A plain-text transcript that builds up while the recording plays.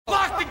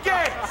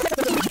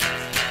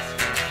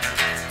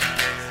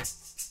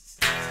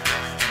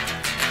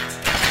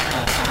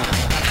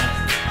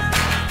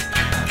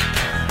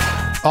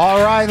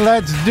All right,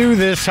 let's do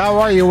this. How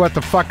are you, what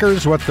the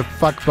fuckers, what the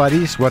fuck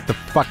buddies, what the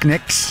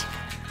fucknicks,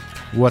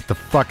 what the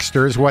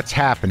fucksters, what's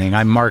happening?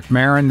 I'm Marc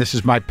Maron. This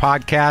is my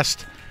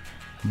podcast,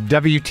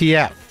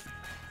 WTF.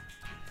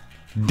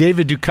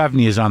 David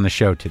Duchovny is on the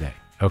show today,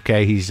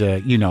 okay? He's,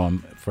 you know him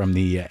from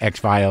the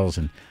X-Files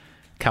and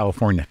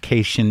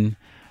Californication,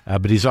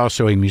 but he's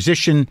also a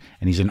musician,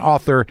 and he's an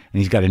author, and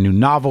he's got a new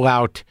novel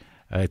out.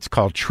 It's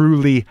called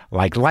Truly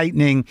Like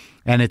Lightning,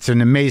 and it's an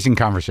amazing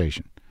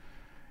conversation.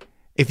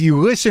 If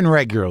you listen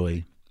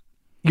regularly,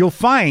 you'll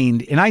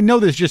find, and I know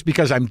this just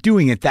because I'm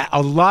doing it, that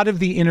a lot of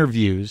the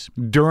interviews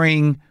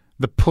during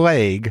the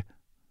plague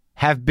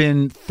have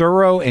been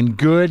thorough and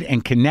good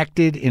and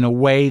connected in a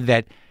way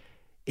that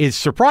is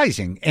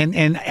surprising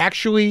and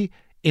actually,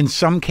 in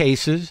some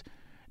cases,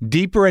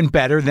 deeper and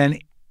better than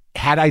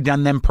had I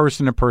done them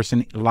person to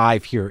person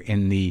live here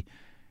in the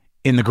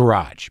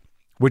garage,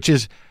 which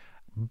is,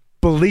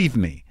 believe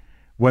me,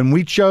 when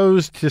we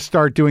chose to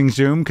start doing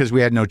Zoom because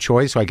we had no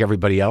choice like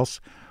everybody else,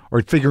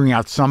 or figuring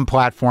out some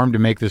platform to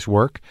make this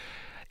work,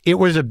 it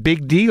was a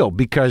big deal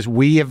because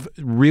we have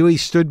really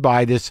stood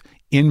by this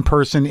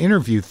in-person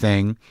interview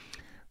thing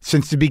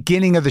since the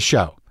beginning of the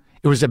show.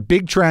 It was a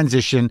big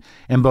transition,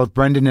 and both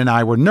Brendan and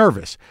I were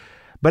nervous.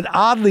 But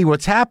oddly,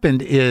 what's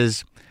happened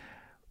is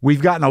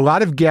we've gotten a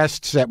lot of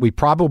guests that we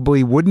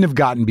probably wouldn't have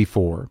gotten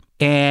before,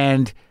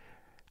 and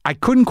I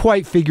couldn't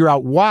quite figure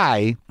out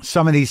why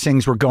some of these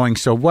things were going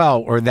so well,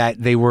 or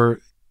that they were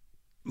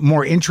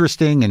more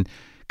interesting and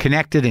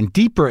connected and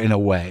deeper in a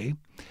way.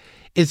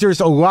 There's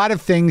a lot of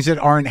things that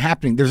aren't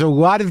happening. There's a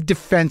lot of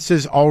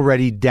defenses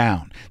already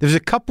down. There's a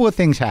couple of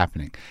things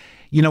happening.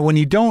 You know, when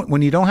you don't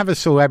have a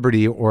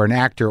celebrity or an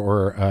actor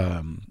or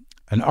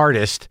an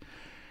artist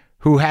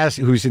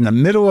who's in the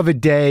middle of a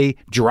day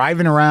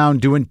driving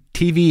around doing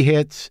TV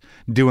hits,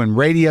 doing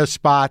radio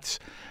spots,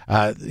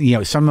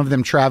 some of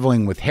them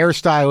traveling with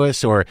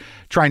hairstylists or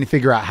trying to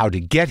figure out how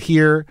to get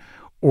here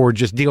or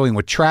just dealing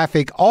with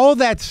traffic, all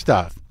that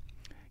stuff.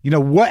 You know,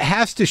 what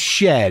has to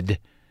shed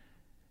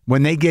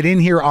when they get in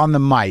here on the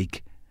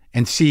mic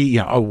and see,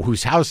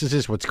 whose house is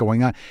this, what's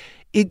going on?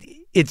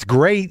 It's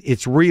great.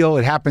 It's real.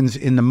 It happens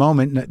in the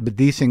moment, but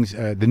these things,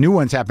 the new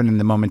ones happen in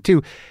the moment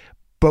too.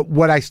 But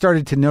what I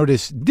started to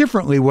notice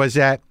differently was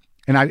that,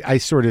 and I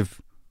sort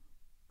of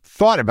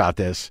thought about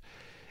this,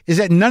 is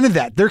that none of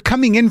that, they're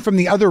coming in from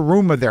the other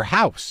room of their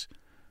house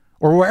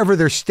or wherever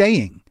they're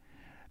staying.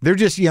 They're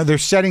just, they're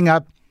setting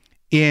up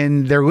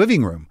in their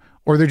living room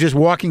or they're just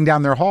walking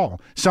down their hall.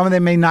 Some of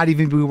them may not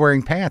even be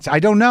wearing pants. I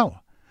don't know.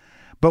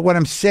 But what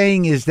I'm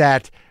saying is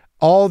that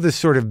all this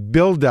sort of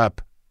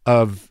buildup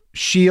of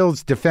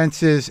shields,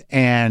 defenses,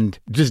 and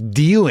just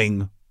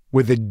dealing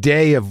with a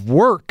day of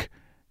work,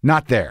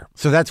 not there.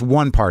 So that's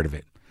one part of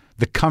it.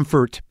 The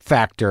comfort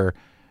factor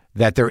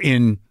that they're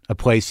in a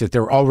place that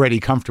they're already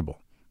comfortable.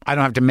 I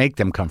don't have to make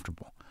them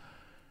comfortable.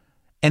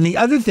 And the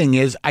other thing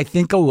is, I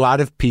think a lot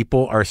of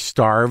people are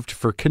starved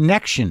for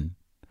connection.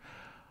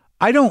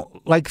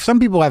 Some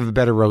people have a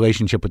better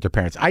relationship with their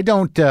parents. I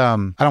don't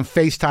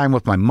FaceTime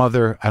with my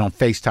mother. I don't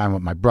FaceTime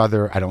with my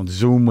brother. I don't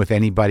Zoom with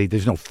anybody.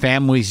 There's no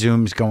family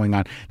Zooms going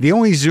on. The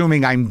only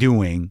Zooming I'm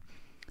doing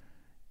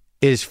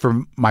is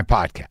for my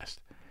podcast.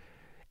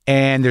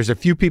 And there's a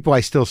few people I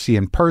still see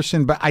in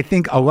person, but I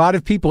think a lot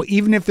of people,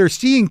 even if they're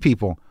seeing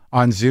people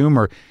on Zoom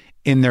or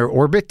in their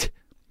orbit,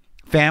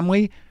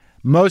 family,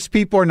 most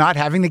people are not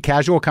having the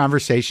casual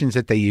conversations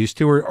that they used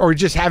to or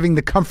just having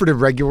the comfort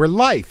of regular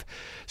life.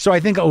 So I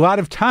think a lot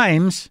of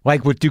times,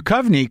 like with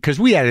Duchovny, because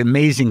we had an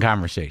amazing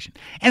conversation.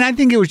 And I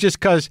think it was just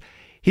because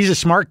he's a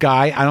smart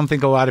guy. I don't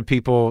think a lot of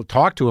people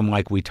talk to him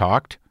like we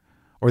talked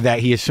or that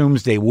he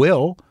assumes they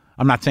will.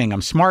 I'm not saying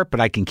I'm smart, but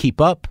I can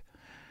keep up.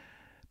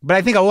 But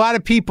I think a lot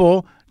of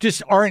people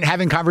just aren't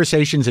having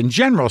conversations in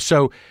general.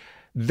 So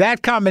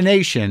that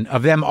combination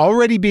of them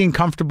already being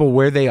comfortable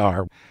where they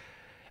are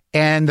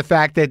and the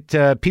fact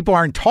that people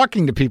aren't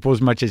talking to people as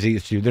much as they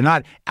used to. They're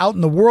not out in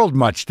the world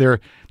much.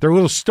 They're a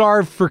little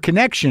starved for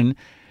connection.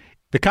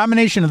 The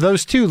combination of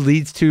those two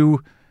leads to,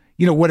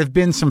 what have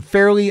been some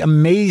fairly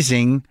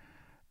amazing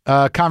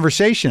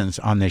conversations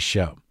on this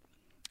show.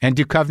 And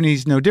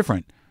Duchovny's no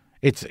different.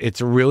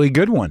 It's a really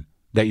good one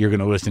that you're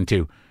going to listen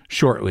to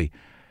shortly.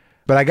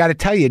 But I got to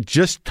tell you,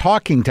 just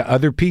talking to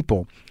other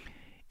people,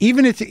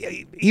 even if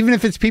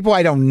it's people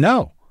I don't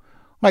know,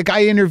 like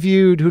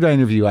who did I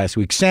interview last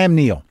week? Sam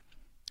Neill.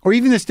 Or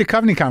even this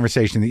Duchovny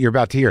conversation that you're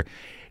about to hear,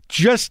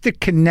 just to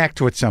connect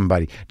with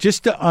somebody,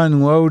 just to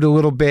unload a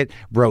little bit,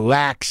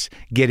 relax,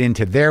 get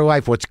into their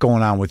life, what's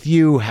going on with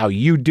you, how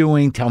you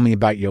doing, tell me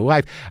about your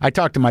life. I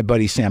talk to my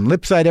buddy Sam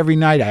Lipside every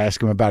night. I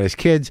ask him about his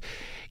kids.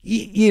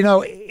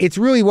 It's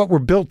really what we're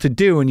built to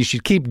do, and you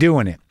should keep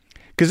doing it.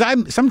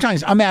 Because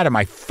sometimes I'm out of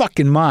my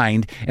fucking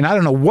mind and I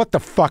don't know what the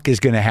fuck is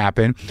going to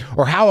happen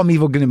or how I'm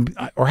even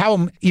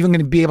going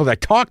to be able to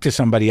talk to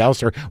somebody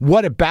else or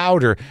what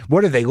about or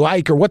what are they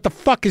like or what the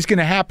fuck is going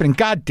to happen. And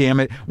God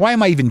damn it, why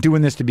am I even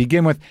doing this to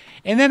begin with?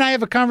 And then I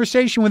have a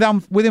conversation with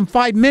them within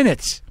 5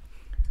 minutes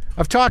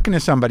of talking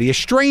to somebody, a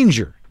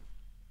stranger.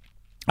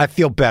 I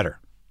feel better.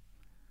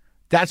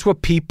 That's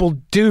what people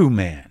do,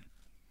 man.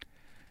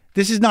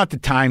 This is not the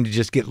time to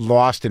just get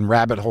lost in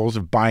rabbit holes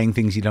of buying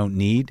things you don't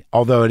need,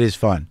 although it is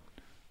fun.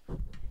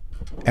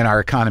 And our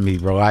economy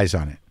relies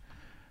on it.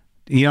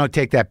 You know,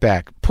 take that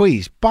back.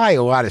 Please buy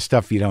a lot of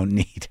stuff you don't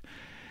need.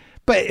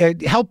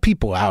 But help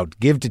people out.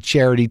 Give to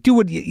charity. Do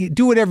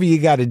whatever you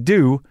got to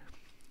do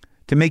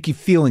to make you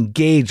feel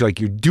engaged, like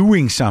you're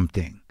doing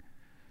something.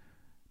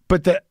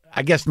 But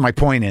I guess my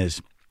point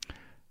is,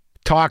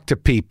 talk to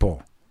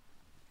people.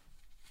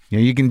 You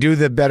know, you can do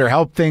the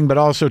BetterHelp thing, but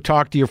also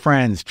talk to your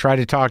friends. Try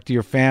to talk to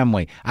your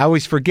family. I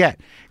always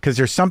forget because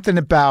there's something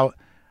about.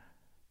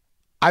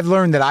 I've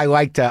learned that I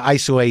like to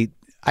isolate.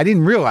 I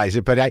didn't realize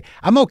it, but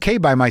I'm okay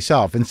by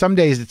myself. And some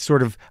days it's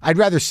sort of, I'd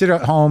rather sit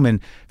at home and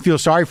feel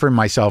sorry for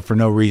myself for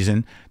no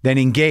reason than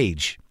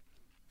engage.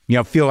 You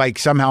know, feel like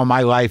somehow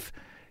my life,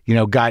 you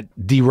know, got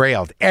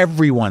derailed.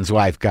 Everyone's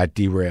life got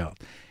derailed.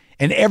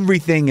 And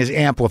everything is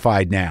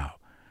amplified now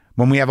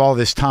when we have all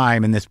this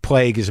time and this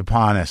plague is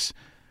upon us.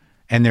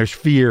 And there's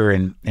fear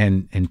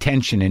and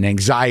tension and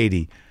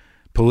anxiety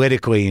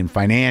politically and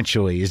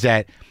financially, is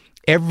that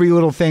every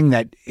little thing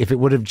that if it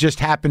would have just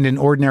happened in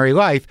ordinary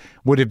life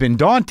would have been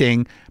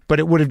daunting, but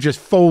it would have just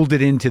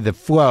folded into the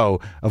flow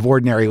of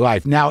ordinary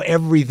life. Now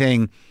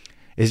everything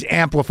is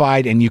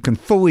amplified and you can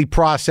fully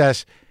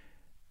process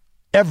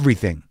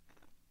everything.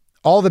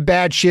 All the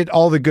bad shit,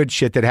 all the good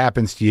shit that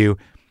happens to you,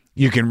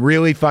 you can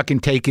really fucking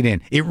take it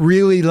in. It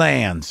really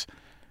lands.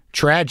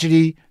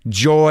 Tragedy,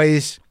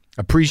 joys,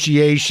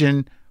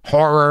 appreciation,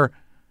 horror.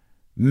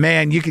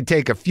 Man, you could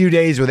take a few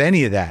days with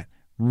any of that.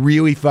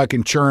 Really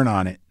fucking churn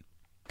on it.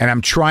 And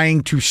I'm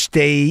trying to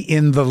stay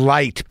in the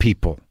light,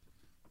 people.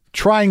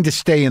 Trying to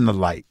stay in the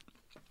light.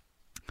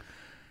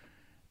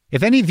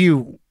 If any of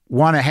you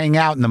want to hang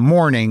out in the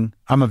morning,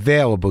 I'm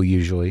available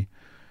usually.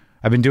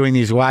 I've been doing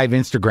these live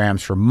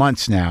Instagrams for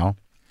months now.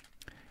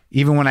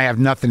 Even when I have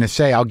nothing to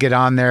say, I'll get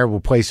on there. We'll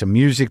play some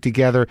music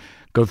together,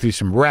 go through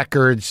some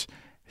records,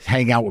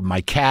 hang out with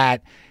my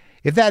cat.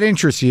 If that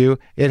interests you,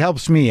 it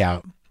helps me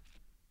out.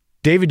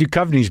 David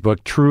Duchovny's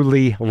book,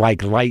 Truly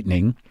Like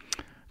Lightning,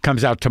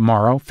 comes out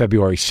tomorrow,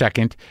 February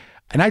 2nd.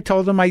 And I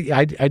told him I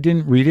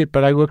didn't read it,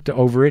 but I looked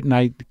over it and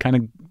I kind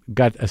of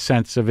got a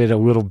sense of it a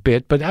little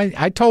bit. But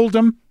I told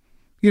him,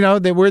 you know,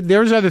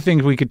 there's other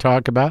things we could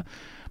talk about,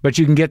 but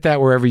you can get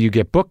that wherever you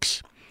get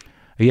books.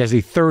 He has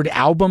a third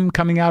album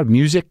coming out,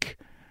 music,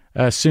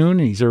 soon.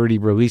 He's already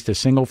released a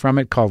single from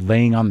it called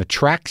Laying on the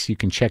Tracks. You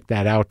can check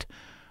that out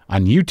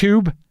on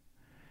YouTube.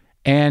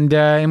 And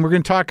we're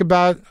going to talk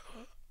about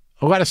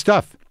a lot of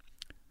stuff.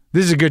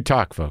 This is a good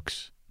talk,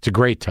 folks. It's a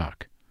great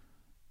talk.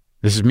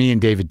 This is me and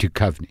David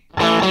Duchovny.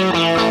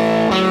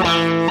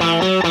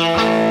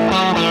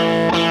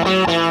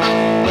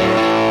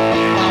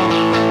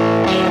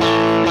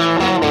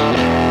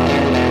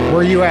 Where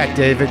are you at,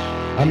 David?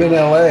 I'm in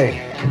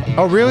L.A.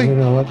 Oh, really? I'm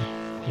in L.A.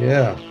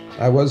 Yeah.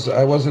 I was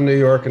in New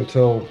York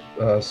until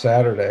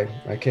Saturday.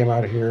 I came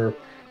out here.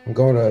 I'm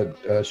going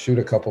to shoot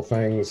a couple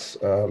things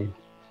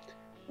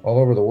all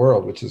over the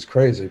world, which is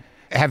crazy.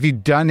 Have you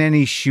done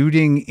any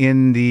shooting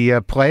in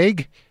the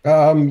plague?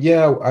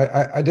 Yeah,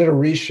 I did a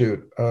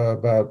reshoot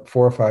about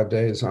 4 or 5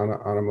 days on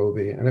a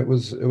movie, and it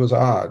was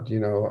odd. You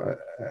know,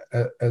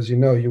 as you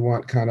know, you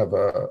want kind of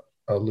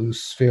a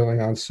loose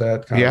feeling on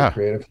set, kind of a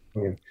creative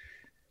feeling.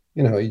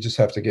 You know, you just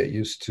have to get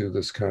used to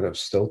this kind of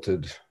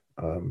stilted,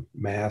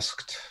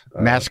 masked.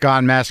 Mask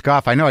on, mask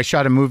off. I know I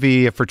shot a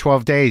movie for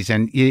 12 days,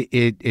 and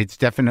it's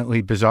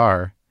definitely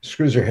bizarre.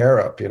 Screws your hair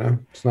up, you know.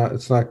 It's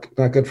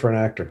not good for an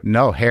actor.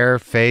 No, hair,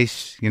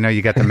 face, you know,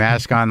 you got the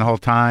mask on the whole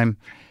time.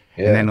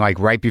 Yeah. And then like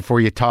right before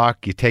you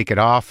talk, you take it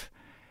off.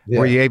 Yeah.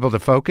 Were you able to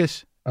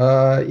focus?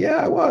 Yeah,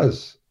 I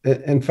was.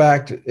 In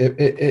fact,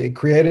 it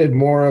created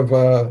more of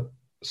a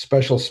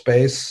special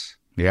space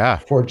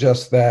for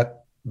just that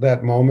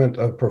moment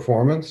of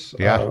performance.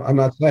 Yeah. I'm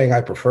not saying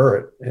I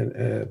prefer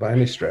it by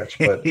any stretch,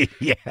 but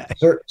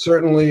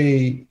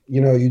certainly, you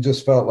know, you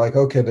just felt like,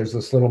 okay, there's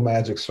this little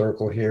magic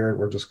circle here.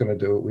 We're just going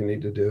to do what we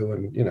need to do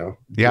and, you know,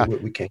 do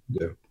what we can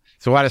do.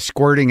 It's a lot of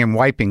squirting and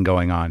wiping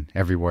going on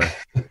everywhere.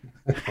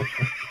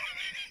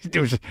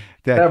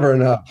 Never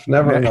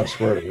enough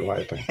squirting and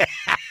wiping.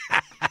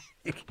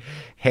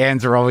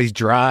 Hands are always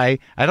dry.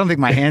 I don't think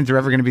my hands are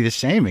ever going to be the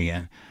same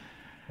again.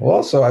 Well,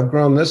 also, I've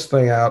grown this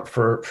thing out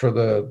for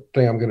the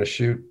thing I'm going to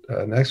shoot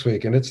next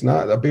week, and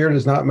a beard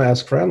is not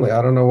mask friendly.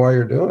 I don't know why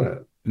you're doing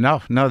it. No,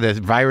 the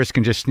virus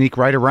can just sneak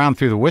right around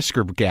through the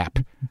whisker gap.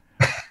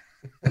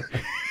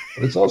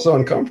 It's also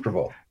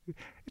uncomfortable.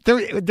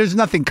 There's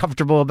nothing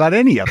comfortable about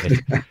any of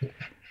it.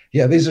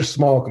 Yeah, these are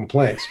small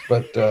complaints,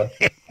 but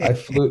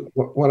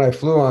when I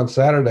flew on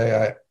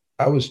Saturday,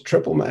 I was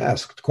quadruple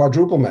masked.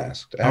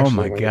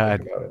 Actually, oh my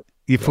God!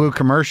 You flew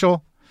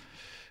commercial?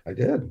 I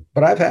did,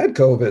 but I've had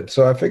COVID,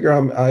 so I figure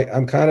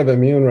I'm kind of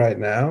immune right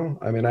now.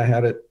 I mean, I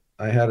had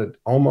it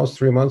almost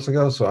 3 months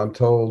ago, so I'm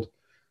told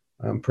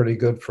I'm pretty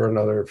good for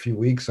another few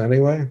weeks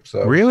anyway.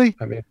 So really,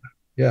 I mean,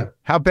 yeah.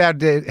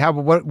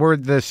 What were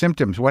the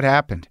symptoms? What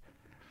happened?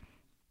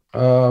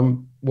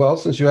 Well,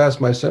 since you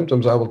asked my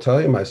symptoms, I will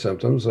tell you my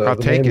symptoms. I'll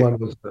The take main it.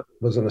 one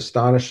was an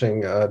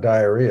astonishing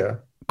diarrhea,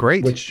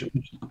 Great. which,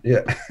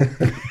 yeah,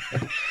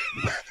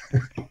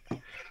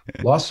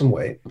 lost some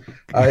weight.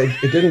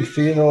 It didn't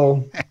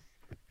feel,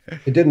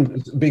 it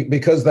didn't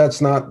because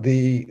that's not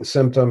the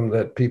symptom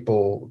that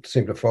people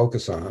seem to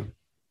focus on.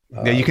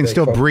 Yeah, you can They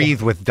still focus breathe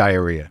on, with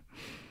diarrhea.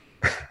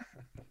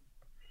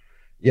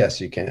 yes,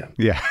 you can.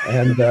 Yeah.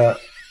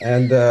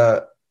 And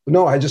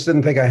no, I just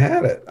didn't think I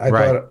had it. I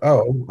Right. thought,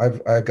 oh,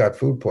 I've got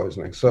food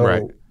poisoning. Right.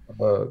 So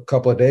a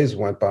couple of days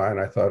went by, and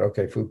I thought,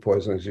 okay, food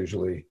poisoning is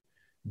usually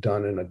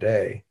done in a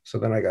day. So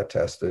then I got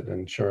tested,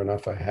 and sure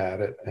enough, I had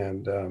it,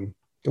 and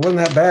it wasn't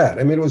that bad.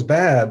 I mean, it was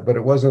bad, but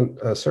it wasn't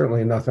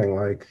certainly nothing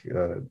like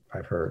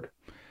I've heard.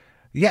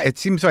 Yeah, it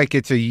seems like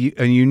it's a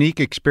unique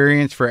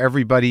experience for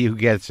everybody who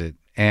gets it.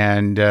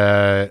 And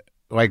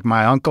like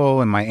my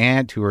uncle and my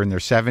aunt who are in their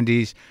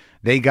 70s,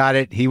 they got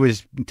it. He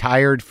was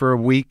tired for a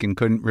week and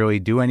couldn't really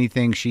do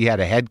anything. She had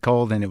a head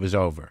cold and it was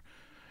over.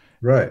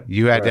 Right.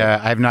 You had Right.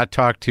 I have not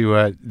talked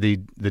to the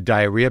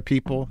diarrhea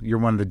people. You're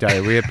one of the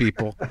diarrhea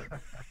people.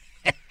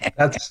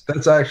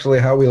 That's actually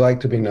how we like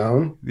to be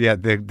known. Yeah,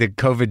 the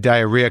COVID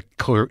diarrhea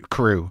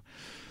crew.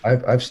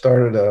 I've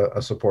started a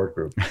support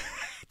group.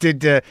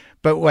 Did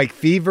but like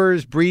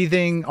fevers,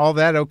 breathing, all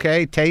that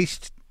okay?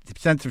 Taste,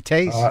 sense of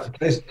taste?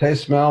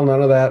 Taste, smell,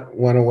 none of that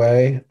went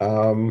away.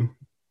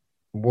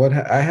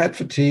 I had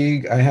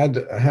fatigue. I had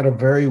a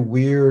very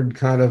weird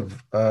kind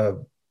of uh,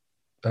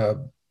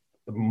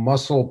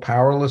 muscle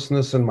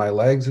powerlessness in my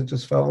legs. It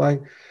just felt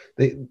like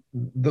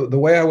the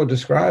way I would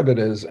describe it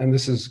is, and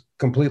this is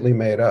completely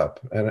made up.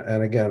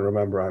 And again,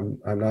 remember,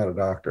 I'm not a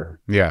doctor.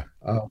 Yeah.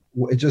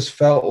 It just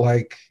felt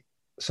like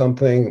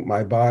something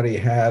my body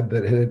had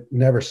that it had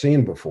never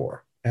seen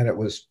before, and it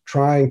was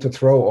trying to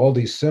throw all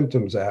these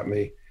symptoms at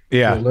me to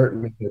Yeah. alert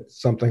me that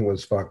something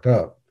was fucked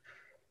up.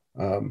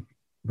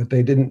 But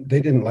they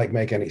didn't like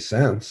make any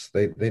sense.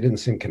 They didn't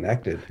seem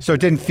connected So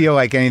it in any didn't way. feel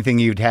like anything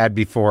you'd had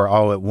before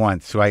all at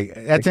once. So that's an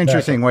Exactly.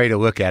 interesting way to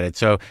look at it.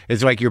 So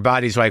it's like your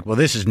body's like, well,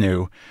 this is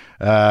new.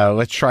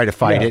 Let's try to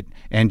fight Yeah. it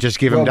and just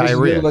give him Well, this is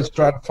new. diarrhea. Let's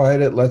try to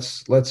fight it.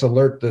 Let's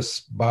alert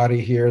this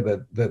body here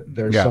that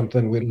there's Yeah.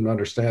 something we don't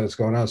understand that's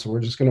going on. So we're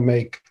just going to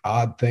make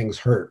odd things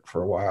hurt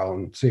for a while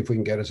and see if we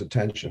can get his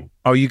attention.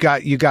 Oh, you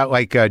got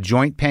like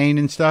joint pain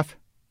and stuff?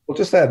 Well,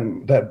 just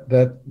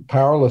that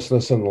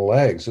powerlessness in the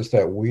legs, just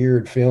that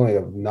weird feeling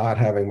of not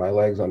having my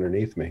legs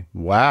underneath me.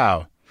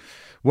 Wow.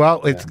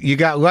 Well, Yeah. you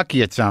got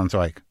lucky, it sounds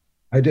like.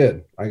 I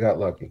did. I got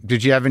lucky.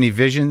 Did you have any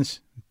visions?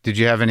 Did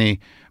you have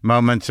any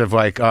moments of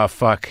like, oh,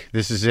 fuck,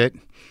 this is it?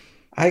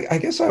 I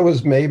guess I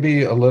was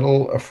maybe a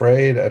little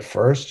afraid at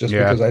first, just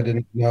Yeah. because I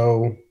didn't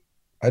know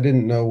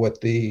what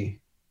the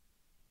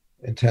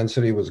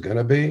intensity was going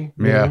to be.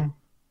 Yeah.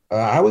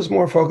 I was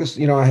more focused.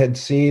 I had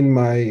seen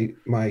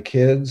my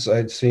kids,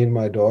 I'd seen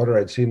my daughter,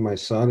 I'd seen my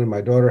son, and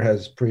my daughter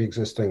has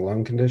pre-existing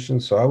lung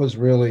conditions. So I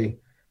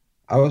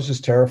was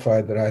just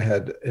terrified that I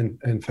had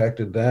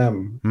infected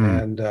them. Hmm.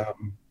 And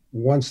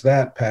once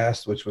that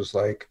passed, which was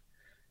like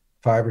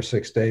 5 or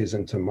 6 days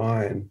into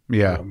mine,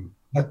 Yeah.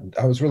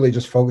 I was really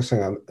just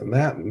focusing on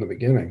that in the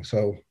beginning.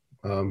 So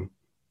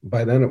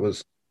by then it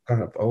was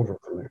kind of over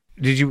for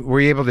me. Were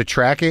you able to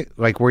track it?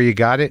 Like where you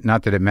got it?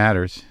 Not that it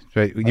matters.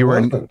 But I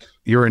wasn't.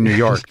 you were in New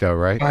York though,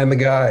 right? Find the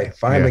guy.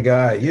 Find Yeah. the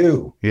guy.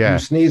 You Yeah.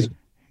 sneeze.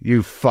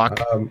 You fuck.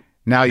 Um,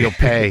 Now you'll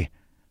pay.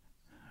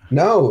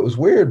 no, it was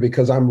weird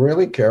because I'm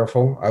really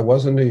careful. I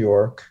was in New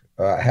York.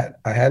 I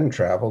hadn't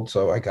traveled,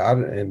 so I got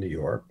it in New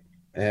York,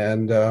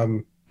 and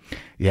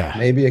Yeah.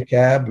 maybe a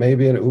cab,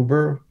 maybe an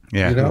Uber.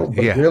 Yeah.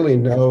 But Yeah. really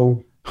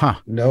no Huh.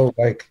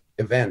 like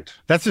event.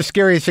 That's the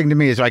scariest thing to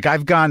me is like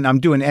I'm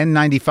doing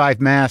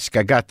N95 mask.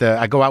 I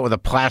go out with a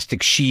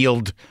plastic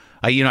shield.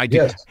 I do.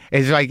 Yes.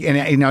 It's like,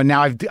 and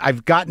now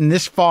I've gotten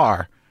this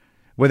far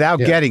without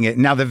Yeah. getting it.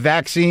 Now the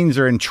vaccines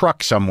are in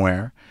truck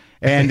somewhere.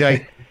 And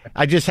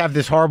I just have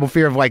this horrible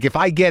fear of like, if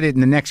I get it in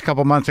the next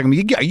couple months, I'm going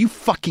to be, are you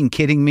fucking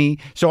kidding me?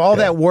 So all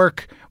that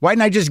work, why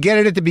didn't I just get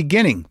it at the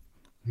beginning?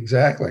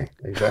 Exactly.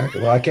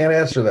 Well, I can't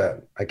answer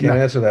that. I can't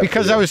answer that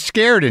Because for I you. was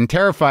scared and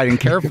terrified and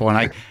careful, and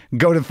I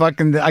go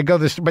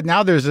this. But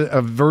now there's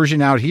a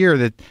version out here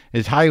that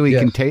is highly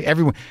Yes. contagious.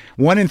 Everyone,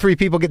 1 in 3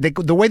 people get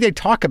the way they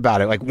talk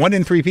about it. Like 1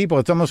 in 3 people,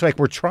 it's almost like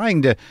we're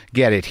trying to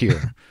get it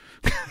here.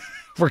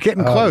 We're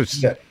getting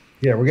close.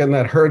 Yeah, we're getting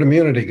that herd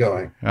immunity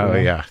going. Oh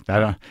yeah, I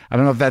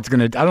don't know if that's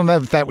gonna. I don't know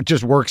if that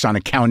just works on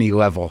a county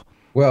level.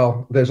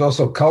 Well, there's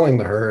also culling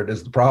the herd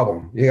is the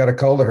problem. You got to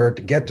cull the herd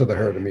to get to the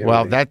herd immunity.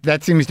 Well,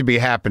 that seems to be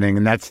happening,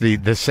 and that's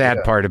the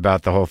sad part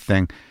about the whole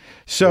thing.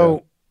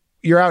 So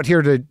you're out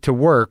here to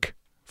work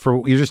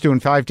you're just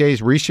doing 5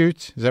 days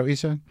reshoots. Is that what you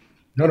said?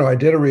 No, I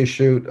did a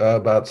reshoot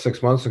about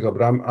 6 months ago,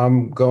 but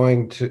I'm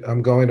going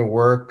to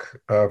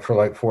work for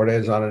like 4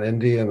 days on an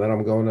indie, and then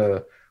I'm going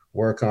to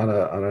work on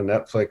a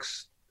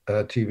Netflix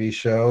TV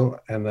show,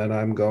 and then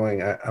I'm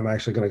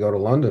actually going to go to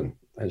London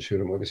and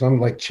shoot a movie. So I'm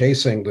like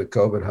chasing the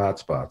COVID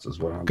hotspots is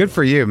what I'm Good doing.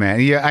 for you,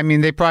 man. Yeah, I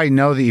mean, they probably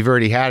know that you've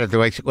already had it. They're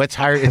like, let's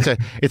hire.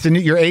 It's a new.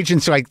 Your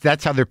agent's like,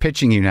 that's how they're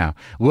pitching you now.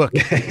 Look,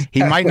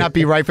 he might not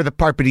be right for the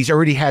part, but he's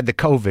already had the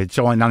COVID.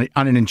 So on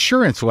an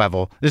insurance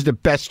level, this is the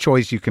best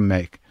choice you can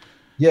make.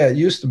 Yeah, it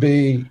used to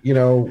be,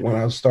 when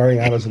I was starting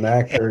out as an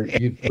actor,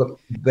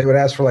 they would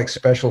ask for like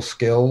special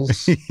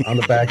skills on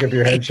the back of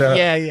your headshot.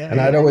 And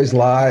I'd always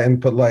lie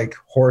and put like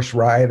horse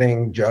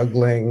riding,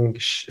 juggling,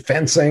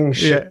 fencing,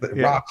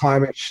 rock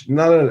climbing.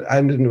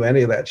 I didn't do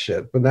any of that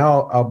shit. But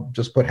now I'll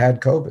just put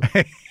had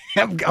COVID.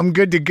 I'm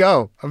good to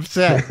go. I'm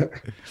set.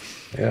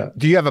 Yeah.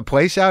 Do you have a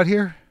place out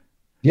here?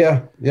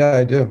 Yeah,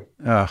 I do.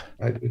 I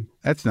do.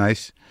 That's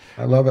nice.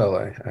 I love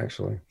LA,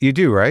 actually. You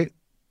do, right?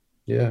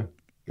 Yeah.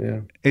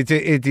 Yeah.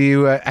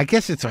 I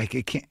guess it's like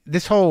it can't.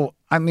 This whole.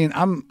 I mean,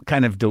 I'm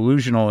kind of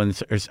delusional,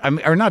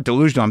 or not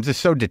delusional. I'm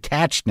just so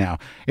detached now.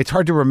 It's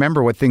hard to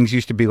remember what things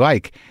used to be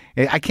like.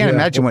 I can't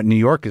imagine what New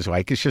York is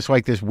like. It's just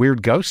like this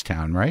weird ghost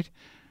town, right?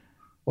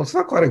 Well, it's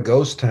not quite a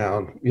ghost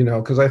town,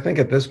 because I think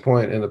at this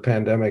point in the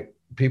pandemic,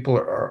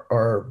 people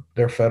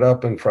they're fed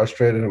up and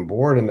frustrated and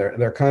bored, and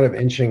they're kind of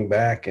inching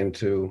back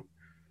into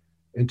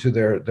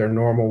their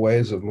normal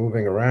ways of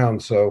moving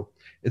around. So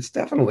it's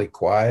definitely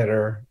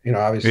quieter.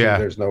 Obviously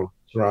there's no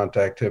restaurant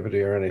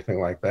activity or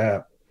anything like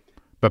that.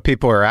 But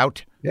people are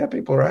out. Yeah,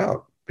 people are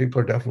out.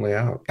 People are definitely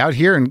out. Out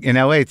here in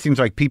LA, it seems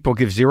like people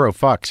give zero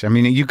fucks. I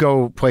mean, you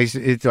go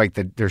places, it's like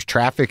there's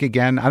traffic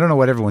again. I don't know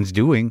what everyone's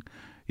doing.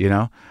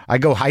 I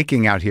go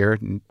hiking out here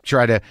and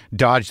try to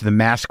dodge the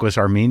maskless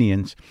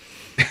Armenians.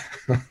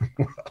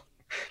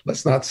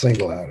 Let's not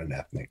single out an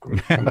ethnic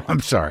group.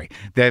 I'm sorry.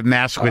 The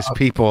maskless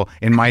people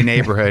in my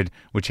neighborhood,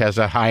 which has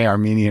a high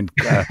Armenian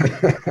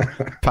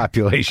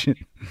population.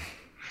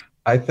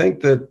 I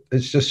think that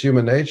it's just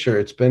human nature.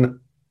 It's been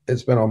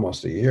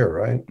almost a year,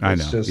 right? I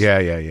know. Just,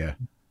 yeah.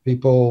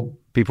 People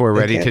are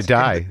ready to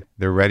die.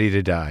 They're ready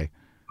to die.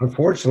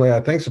 Unfortunately,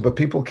 I think so. But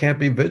people can't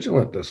be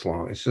vigilant this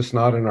long. It's just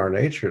not in our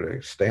nature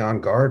to stay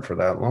on guard for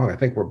that long. I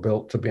think we're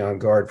built to be on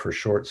guard for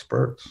short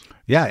spurts.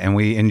 Yeah, and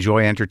we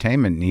enjoy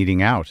entertainment and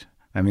eating out.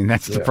 I mean,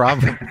 that's the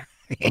problem.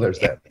 Well, there's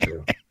that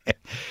too.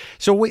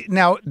 So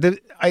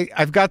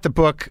I've got the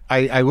book.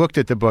 I looked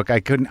at the book. I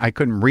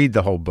couldn't read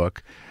the whole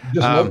book. You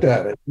just looked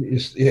at it.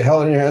 You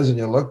held it in your hands and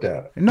you looked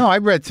at it. No, I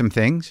read some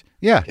things.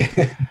 Yeah,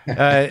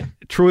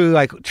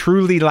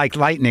 truly like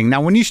lightning.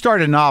 Now, when you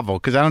start a novel,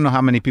 because I don't know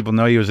how many people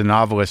know you as a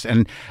novelist,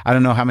 and I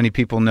don't know how many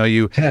people know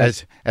you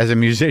as a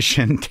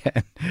musician,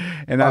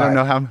 and I don't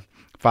know how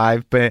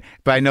 5, but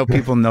I know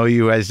people know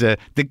you as the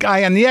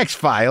guy on the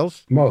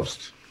X-Files.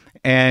 Most.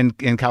 And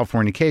in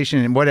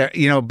Californication and whatever,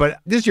 but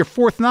this is your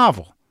 4th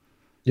novel.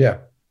 Yeah.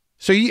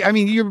 So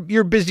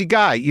you're a busy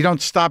guy. You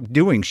don't stop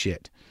doing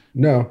shit.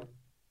 No.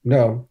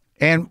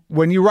 And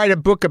when you write a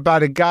book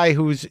about a guy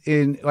who's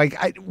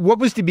what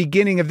was the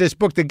beginning of this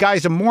book? The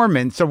guy's a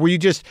Mormon. So were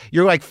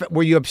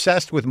you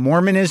obsessed with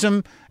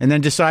Mormonism and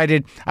then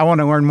decided I want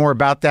to learn more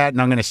about that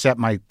and I'm going to set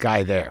my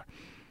guy there?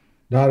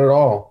 Not at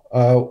all.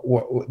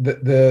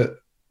 The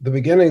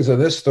beginnings of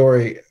this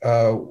story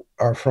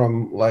are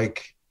from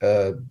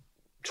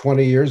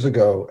 20 years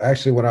ago,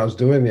 actually, when I was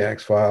doing the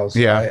X-Files.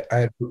 I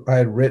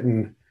had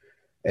written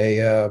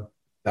an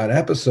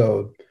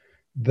episode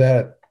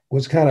that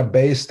was kind of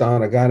based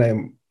on a guy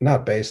named,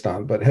 not based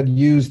on, but had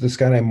used this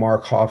guy named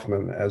Marc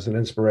Hoffman as an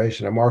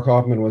inspiration. And Marc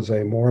Hoffman was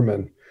a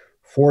Mormon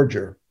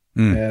forger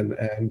and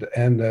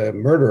a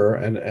murderer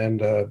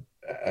and a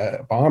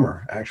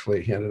bomber.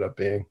 Actually, he ended up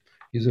being.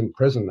 He's in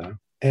prison now,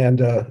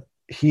 and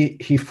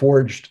he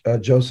forged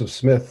Joseph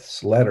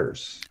Smith's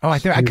letters. Oh, I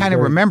kind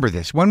of remember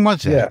this. When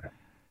was it? Yeah.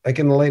 Like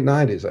in the late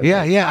 90s.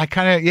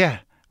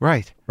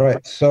 Right.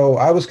 Right. So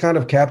I was kind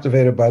of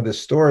captivated by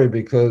this story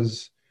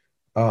because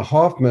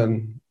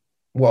Hoffman,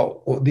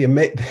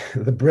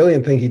 the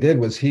brilliant thing he did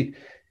was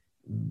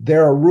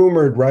there are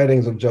rumored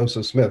writings of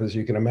Joseph Smith, as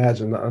you can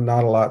imagine.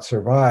 Not a lot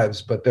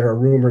survives, but there are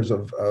rumors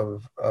of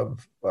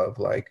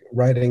like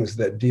writings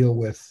that deal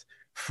with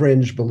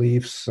fringe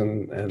beliefs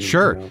and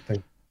sure.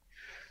 Things.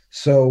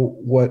 So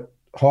what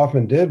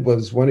Hoffman did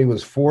was when he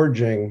was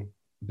forging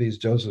these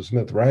Joseph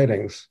Smith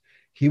writings,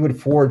 he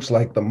would forge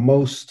like the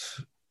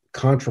most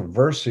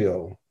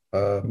controversial,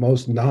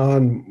 most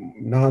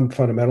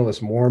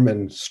non-fundamentalist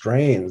Mormon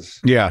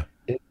strains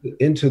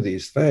into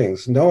these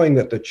things, knowing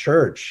that the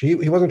church, he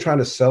wasn't trying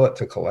to sell it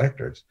to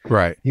collectors.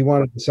 Right. He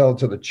wanted to sell it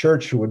to the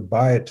church who would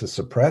buy it to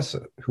suppress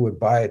it, who would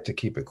buy it to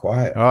keep it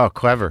quiet. Oh,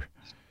 clever.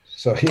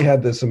 So he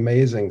had this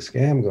amazing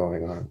scam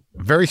going on.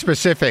 Very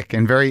specific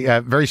and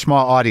very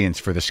small audience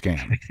for the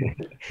scam.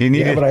 He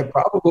needed, but I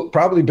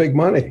probably big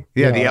money.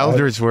 Yeah, the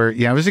elders were.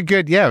 Yeah, it was a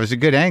good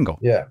angle.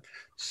 Yeah.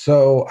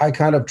 So I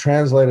kind of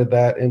translated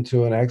that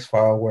into an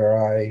X-File where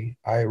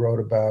I wrote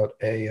about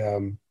a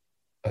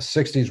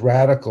 60s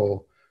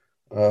radical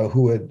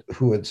who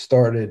had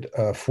started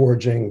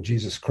forging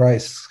Jesus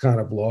Christ's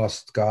kind of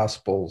lost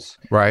gospels,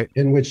 right?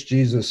 In which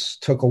Jesus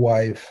took a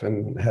wife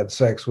and had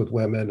sex with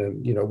women,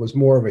 and was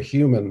more of a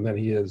human than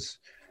he is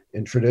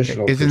in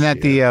traditional. Isn't that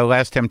the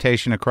Last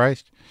Temptation of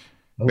Christ?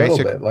 A little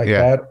bit like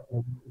yeah. that.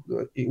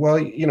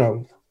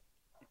 Well,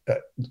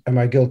 am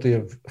I guilty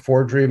of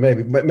forgery?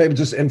 Maybe, but maybe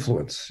just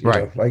influence. You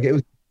Right. know, like it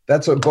was.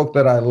 That's a book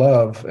that I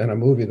love and a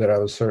movie that I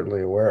was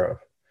certainly aware of.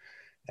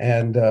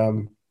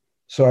 And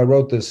so I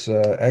wrote this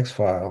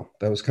X-File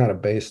that was kind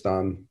of based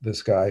on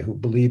this guy who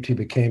believed he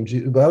became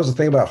Jesus. But that was the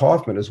thing about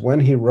Hoffman, is when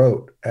he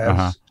wrote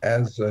as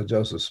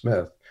Joseph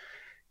Smith,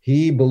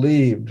 he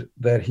believed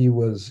that he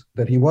was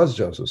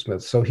Joseph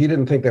Smith. So he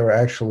didn't think they were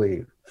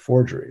actually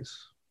forgeries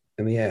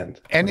in the end.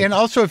 And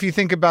also, if you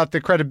think about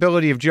the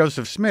credibility of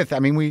Joseph Smith, I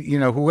mean,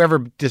 whoever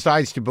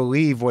decides to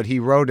believe what he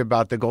wrote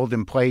about the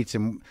golden plates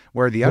and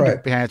where the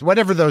underpants,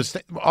 whatever those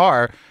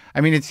are, I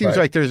mean, it seems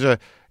like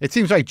it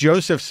seems like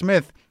Joseph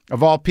Smith,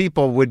 of all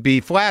people, would be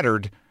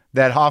flattered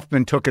that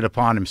Hoffman took it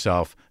upon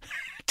himself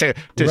to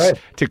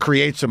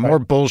create some more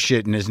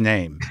bullshit in his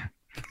name.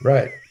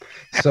 Right.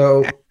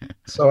 So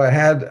I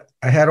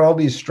had all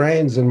these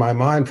strains in my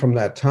mind from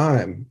that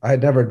time. I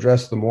had never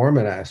addressed the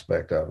Mormon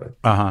aspect of it,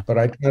 but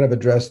I kind of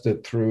addressed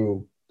it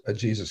through a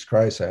Jesus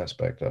Christ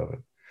aspect of it.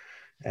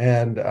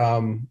 And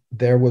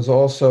there was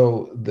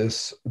also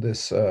this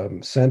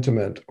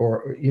sentiment,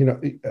 or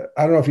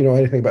I don't know if you know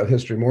anything about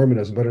history of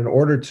Mormonism, but in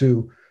order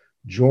to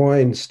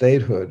join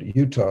statehood,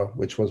 Utah,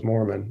 which was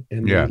Mormon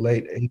in the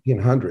late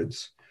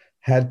 1800s,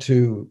 had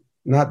to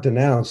not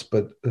denounce,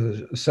 but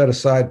set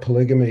aside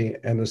polygamy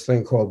and this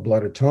thing called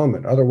blood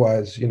atonement.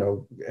 Otherwise,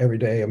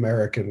 everyday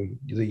American,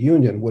 the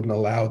Union wouldn't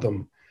allow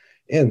them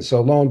in.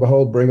 So lo and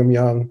behold, Brigham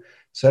Young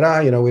said,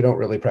 we don't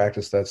really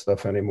practice that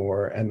stuff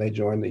anymore. And they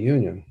joined the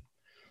Union.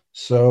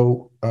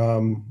 So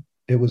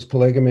it was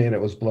polygamy and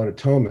it was blood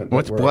atonement.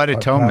 What's blood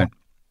atonement?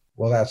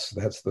 Well, that's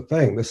the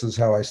thing. This is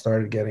how I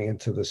started getting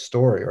into this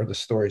story, or the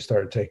story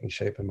started taking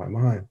shape in my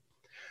mind.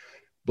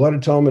 Blood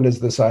atonement is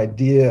this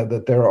idea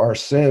that there are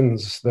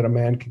sins that a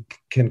man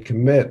can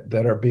commit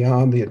that are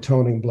beyond the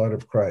atoning blood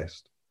of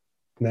Christ.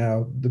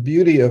 Now, the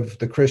beauty of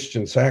the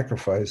Christian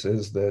sacrifice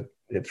is that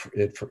it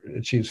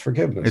achieves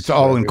forgiveness. It's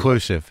all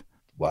inclusive.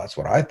 Well, that's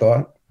what I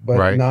thought,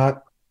 but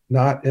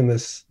not in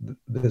this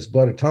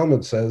blood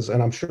atonement says,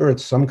 and I'm sure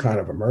it's some kind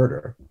of a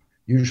murder,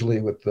 usually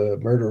with the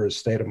murderer's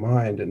state of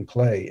mind in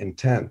play,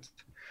 intent.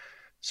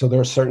 So there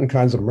are certain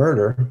kinds of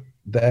murder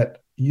that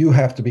you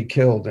have to be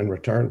killed in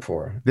return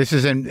for. This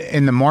is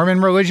in the Mormon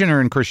religion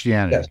or in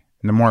Christianity? Yes.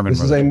 In the Mormon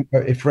religion.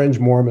 This is a fringe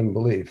Mormon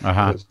belief.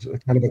 It's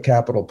kind of a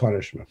capital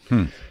punishment.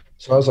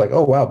 So I was like,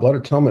 oh, wow, blood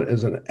atonement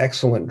is an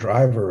excellent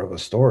driver of a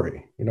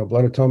story.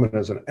 Blood atonement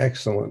is an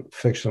excellent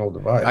fictional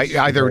device.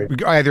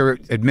 Either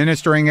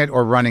administering it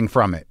or running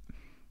from it.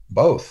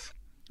 Both,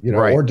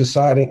 or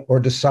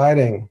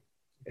deciding,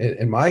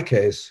 in my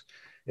case,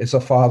 it's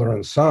a father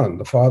and son.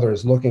 The father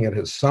is looking at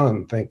his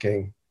son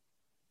thinking,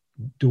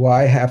 do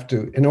I have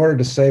to, in order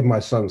to save my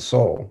son's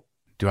soul,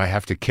 do I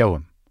have to kill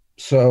him?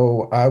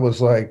 So I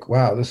was like,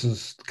 wow, this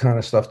is the kind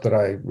of stuff that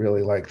I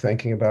really like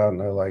thinking about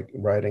and I like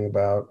writing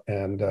about.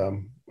 And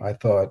I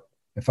thought,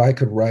 if I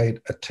could write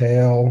a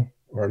tale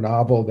or a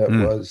novel that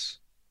was,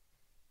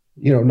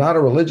 not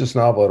a religious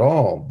novel at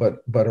all,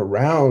 but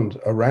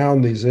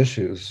around these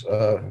issues,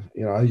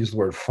 I use the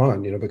word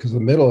fun, because the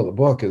middle of the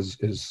book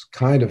is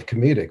kind of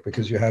comedic,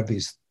 because you have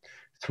these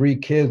three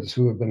kids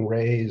who have been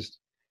raised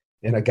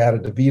in Agata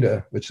de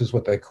Vida, which is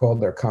what they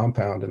called their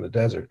compound in the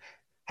desert,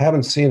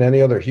 haven't seen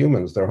any other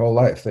humans their whole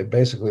life. They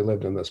basically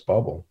lived in this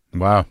bubble.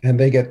 Wow. And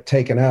they get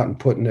taken out and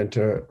put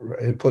into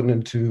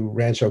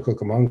Rancho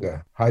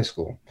Cucamonga High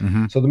School.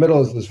 So the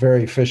middle is this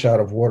very fish out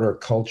of water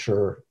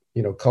culture,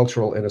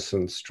 cultural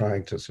innocence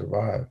trying to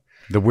survive.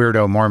 The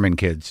weirdo Mormon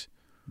kids.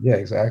 Yeah,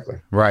 exactly.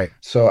 Right.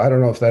 So I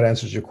don't know if that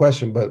answers your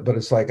question, but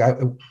it's like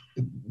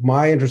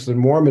my interest in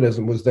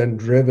Mormonism was then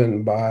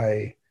driven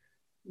by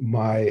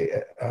my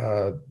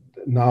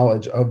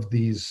knowledge of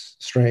these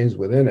strains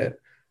within it.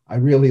 I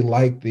really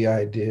liked the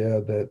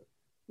idea that,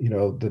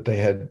 that they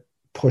had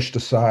pushed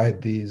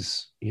aside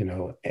these,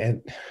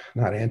 and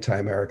not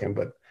anti-American,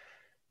 but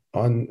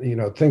on,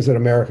 things that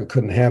America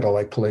couldn't handle,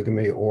 like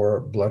polygamy or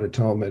blood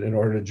atonement, in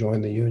order to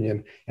join the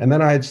Union. And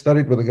then I had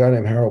studied with a guy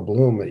named Harold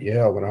Bloom at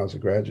Yale when I was a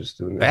graduate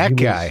student. That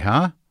guy,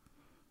 huh?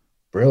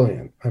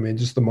 Brilliant. I mean,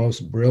 just the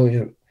most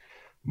brilliant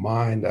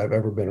mind I've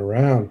ever been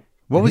around.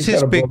 What was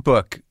his big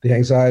book? The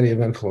Anxiety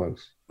of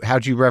Influence.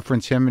 How'd you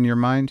reference him in your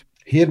mind?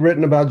 He had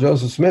written about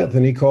Joseph Smith,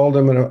 and he called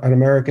him an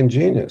American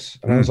genius.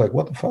 And I was like,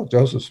 what the fuck,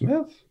 Joseph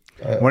Smith?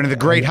 One of the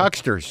great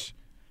hucksters.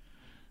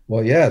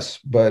 Well, yes,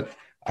 but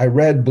I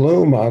read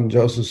Bloom on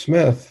Joseph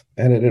Smith,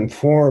 and it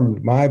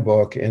informed my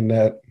book in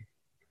that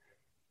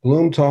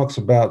Bloom talks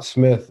about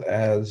Smith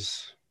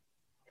as,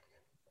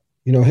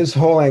 his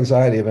whole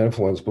anxiety of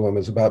influence, Bloom,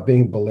 is about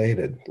being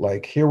belated.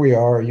 Like, here we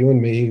are, you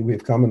and me,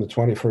 we've come in the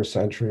 21st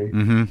century.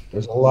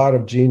 There's a lot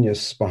of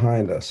genius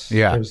behind us.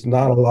 Yeah. There's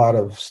not a lot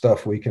of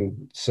stuff we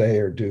can say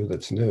or do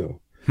that's new.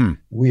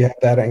 We have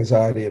that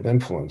anxiety of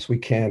influence. We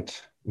can't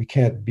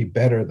be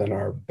better than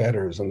our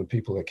betters and the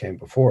people that came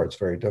before. It's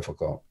very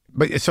difficult.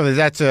 But so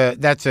that's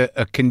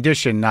a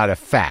condition, not a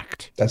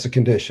fact. That's a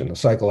condition, a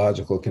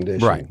psychological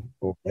condition, right?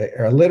 Or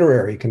a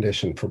literary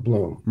condition for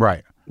Bloom,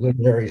 right?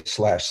 Literary /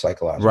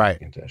 psychological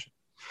condition.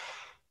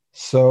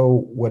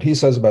 So what he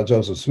says about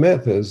Joseph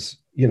Smith is,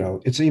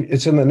 it's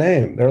in the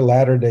name. They're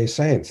Latter-day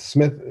Saints.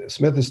 Smith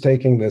is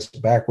taking this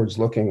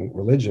backwards-looking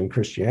religion,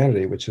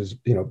 Christianity, which is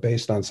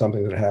based on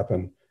something that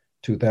happened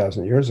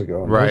 2,000 years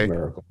ago and those Right.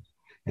 miracles.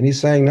 And he's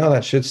saying, no,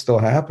 that shit's still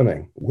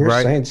happening. We're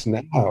Right. saints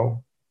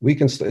now. We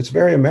can. It's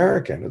very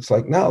American. It's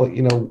like, no,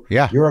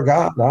 Yeah. you're a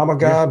god. I'm a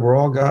god. Yeah. We're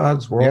all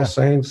gods. We're all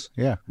saints.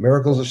 Yeah.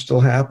 Miracles are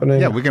still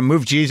happening. Yeah. We can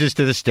move Jesus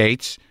to the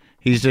States.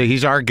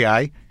 He's our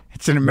guy.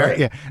 It's an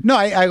American. Right. Yeah. No,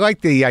 I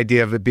like the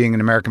idea of it being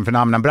an American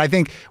phenomenon, but I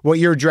think what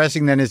you're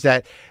addressing then is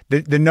that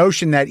the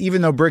notion that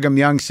even though Brigham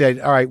Young said,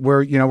 all right,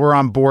 we're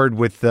on board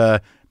with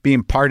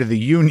being part of the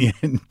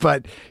union,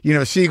 but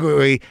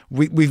secretly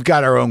we've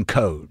got our own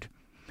code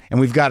and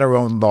we've got our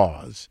own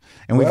laws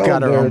and we've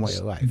got our own way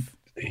of life.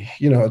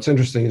 It's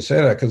interesting you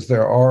say that because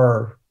there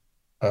are,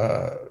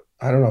 I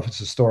don't know if it's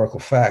historical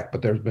fact,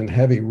 but there's been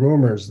heavy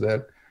rumors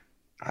that,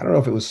 I don't know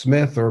if it was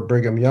Smith or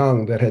Brigham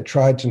Young that had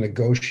tried to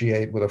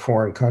negotiate with a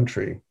foreign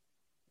country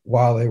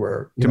while they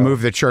were to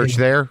move the church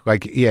there.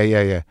 Like,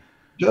 yeah.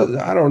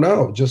 I don't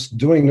know, just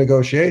doing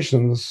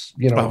negotiations,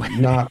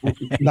 not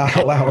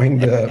allowing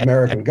the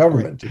American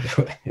government to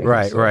do it.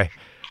 Right.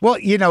 Well,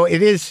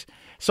 it is,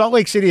 Salt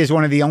Lake City is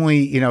one of the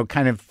only,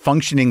 kind of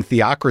functioning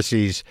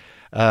theocracies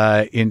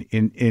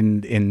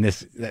in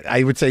this,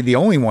 I would say the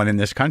only one in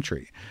this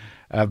country.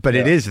 But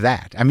it is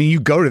that. I mean, you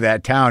go to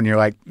that town, you're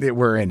like,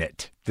 we're in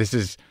it. This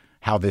is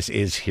how this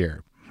is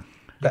here.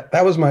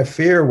 That was my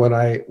fear when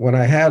I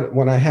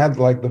had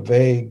like the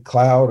vague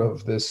cloud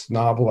of this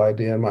novel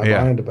idea in my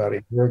mind about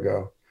a year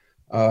ago.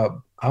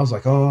 I was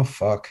like, oh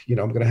fuck, I'm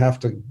going to have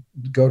to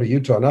go to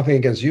Utah. Nothing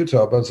against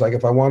Utah, but it's like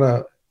if I want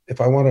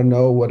to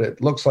know what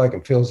it looks like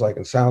and feels like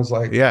and sounds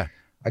like,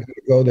 I could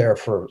go there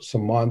for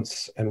some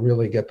months and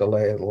really get the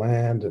lay of the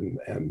land and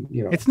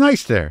it's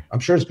nice there.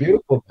 I'm sure it's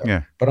beautiful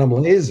there, but I'm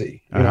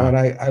lazy, and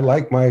I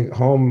like my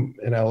home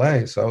in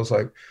LA. So I was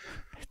like,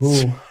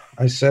 ooh,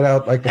 I set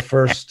out like the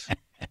first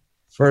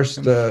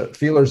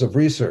feelers of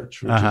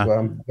research, which is why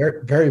I'm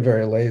very, very,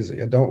 very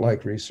lazy. I don't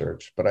like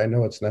research, but I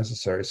know it's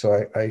necessary.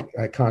 So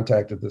I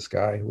contacted this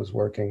guy who was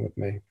working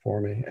for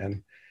me.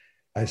 And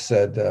I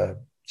said,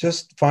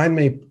 just find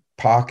me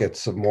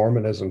pockets of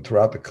Mormonism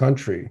throughout the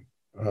country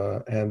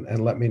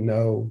and let me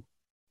know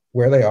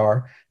where they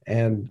are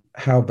and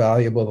how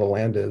valuable the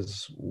land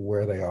is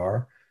where they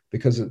are,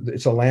 because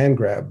it's a land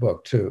grab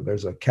book too.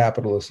 There's a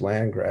capitalist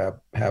land grab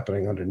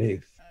happening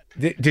underneath.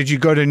 Did you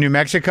go to New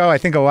Mexico? I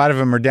think a lot of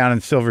them are down in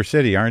Silver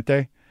City, aren't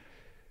they?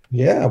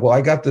 Yeah. Well,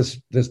 I got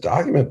this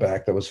document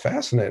back that was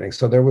fascinating.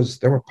 So there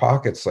were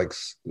pockets, like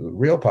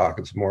real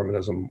pockets of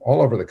Mormonism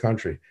all over the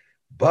country,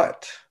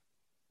 but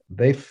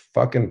they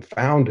fucking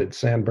founded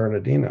San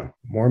Bernardino.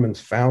 Mormons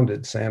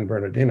founded San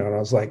Bernardino. And I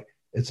was like,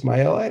 it's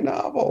my LA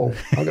novel.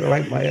 I'm going to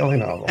write my LA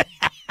novel.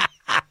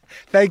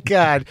 Thank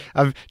God.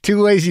 I'm too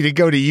lazy to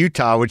go to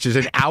Utah, which is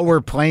an hour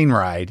plane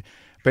ride,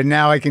 but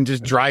now I can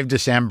just drive to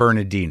San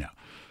Bernardino.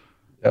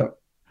 Yep.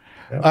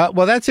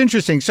 Well, that's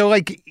interesting. So,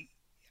 like,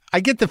 I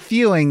get the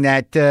feeling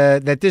that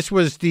that this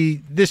was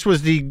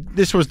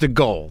the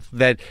goal.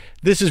 That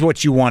this is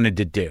what you wanted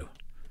to do.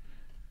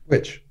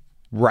 Which?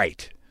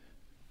 Right.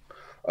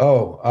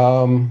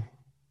 Oh,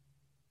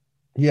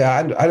 yeah.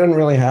 I didn't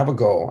really have a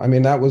goal. I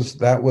mean, that was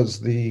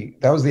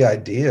the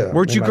idea.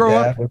 Where'd you grow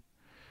up?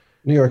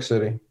 New York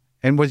City.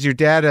 And was your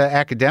dad an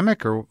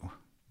academic or?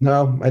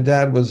 No, my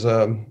dad was,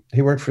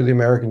 he worked for the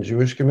American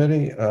Jewish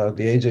Committee, the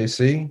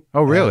AJC.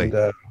 Oh, really?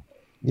 And,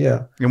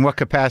 yeah. In what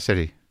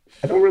capacity?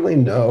 I don't really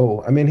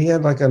know. I mean, he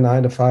had like a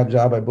 9-to-5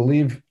 job. I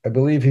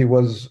believe he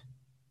was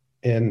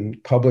in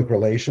public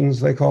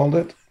relations, they called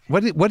it.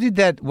 What did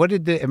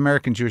the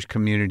American Jewish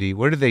Community,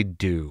 what do they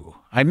do?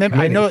 I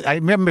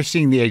remember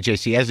seeing the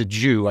AJC as a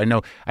Jew. I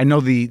know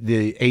the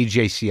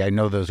AJC. I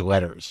know those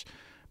letters.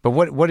 But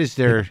what is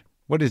their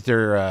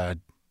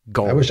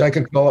goal? I wish I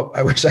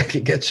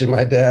could get you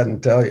my dad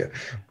and tell you,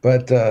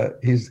 but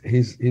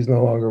he's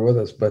no longer with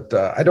us. But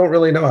I don't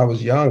really know. I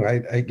was young.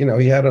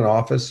 He had an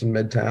office in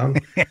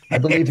Midtown. I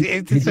believe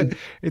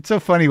it's so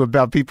funny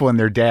about people and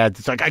their dads.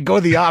 It's like I go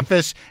to the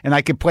office and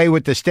I could play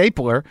with the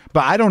stapler,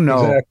 but I don't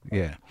know. Exactly.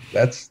 Yeah,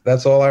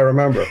 that's all I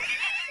remember.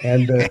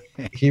 And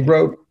he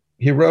wrote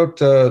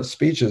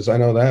speeches. I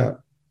know that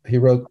he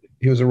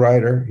was a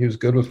writer. He was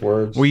good with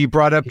words. Were you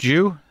brought up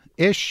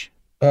Jew-ish?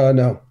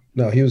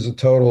 No, he was a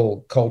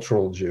total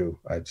cultural Jew,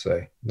 I'd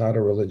say, not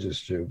a religious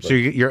Jew. But... So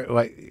you're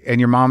like,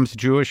 and your mom's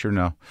Jewish or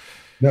no?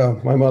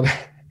 No, my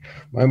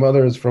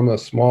mother is from a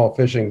small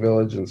fishing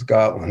village in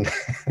Scotland.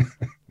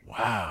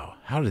 Wow,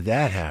 how did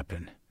that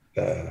happen?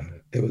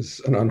 It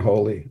was an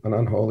unholy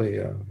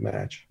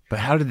match. But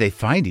how did they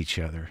find each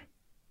other?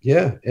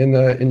 Yeah,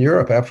 in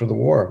Europe after the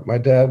war. My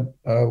dad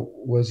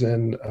was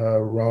in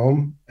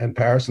Rome and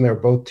Paris, and they were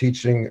both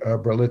teaching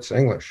Berlitz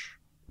English.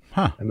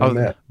 Huh.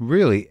 Oh,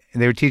 really?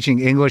 They were teaching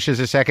English as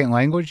a second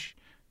language?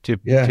 She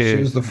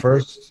was the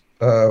first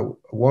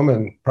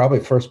woman,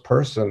 probably first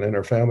person in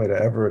her family to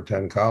ever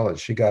attend college.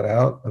 She got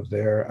out of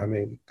there. I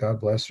mean, God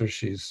bless her.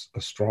 She's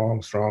a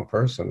strong, strong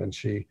person, and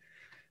she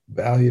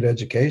valued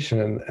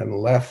education and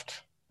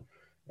left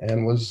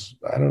and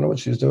I don't know what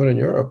she was doing in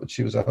Europe, but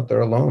she was out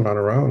there alone on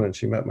her own, and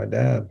she met my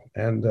dad,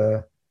 and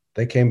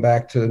they came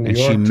back to New And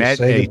she York to met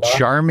say a goodbye.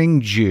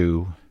 charming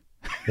Jew.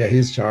 Yeah,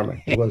 he's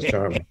charming. He was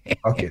charming.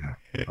 Fuck yeah.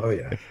 Oh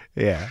yeah.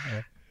 Yeah.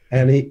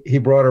 And he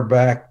brought her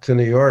back to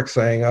New York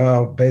saying,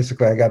 oh,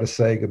 basically, I got to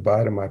say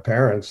goodbye to my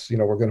parents. You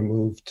know, we're going to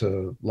move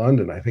to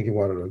London. I think he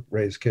wanted to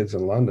raise kids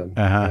in London.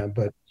 Uh-huh.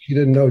 But he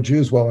didn't know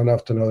Jews well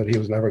enough to know that he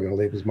was never going to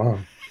leave his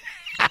mom.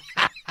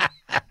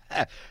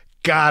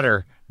 Got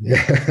her.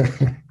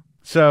 Yeah.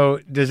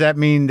 So does that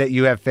mean that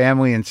you have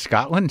family in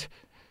Scotland?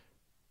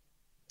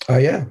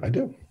 Yeah, I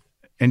do.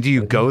 And do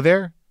you go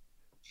there?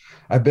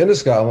 I've been to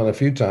Scotland a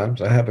few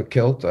times. I have a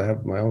kilt. I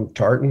have my own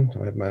tartan.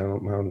 I have my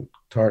own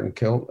tartan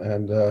kilt.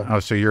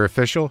 And so you're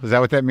official? Is that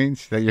what that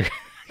means? That you're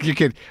you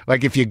could,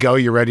 like, if you go,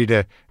 you're ready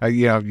to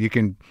you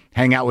can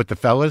hang out with the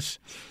fellas?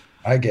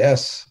 I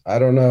guess. I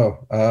don't know.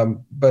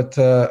 But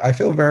I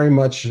feel very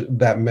much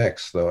that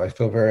mix, though. I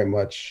feel very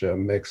much a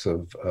mix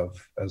of,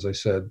 as I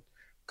said,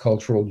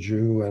 cultural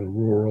Jew and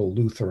rural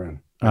Lutheran.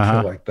 I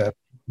feel like that's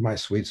my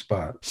sweet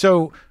spot.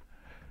 So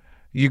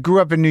you grew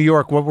up in New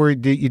York.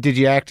 Did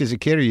you act as a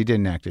kid, or you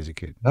didn't act as a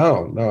kid?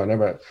 No, I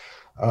never.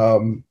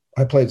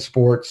 I played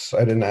sports. I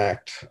didn't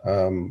act.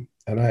 And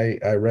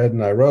I read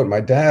and I wrote.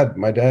 My dad,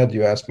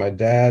 you asked, my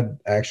dad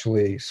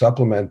actually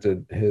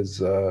supplemented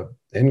his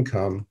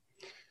income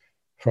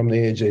from the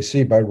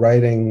AJC by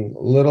writing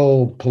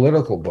little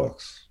political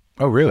books.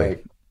 Oh, really?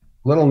 Like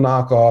little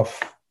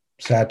knockoff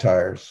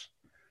satires,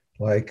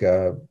 like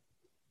The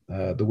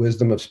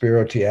Wisdom of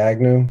Spiro T.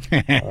 Agnew.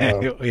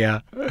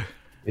 Yeah.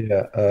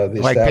 Yeah.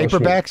 Like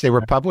paperbacks? They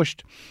were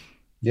published?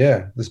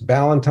 Yeah. This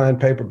Ballantine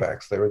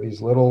paperbacks. They were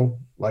these little,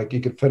 like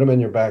you could fit them in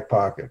your back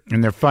pocket.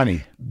 And they're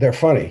funny. They're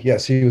funny.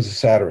 Yes. He was a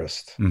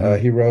satirist.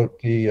 Mm-hmm. He wrote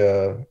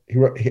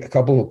a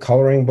couple of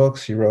coloring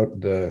books. He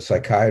wrote the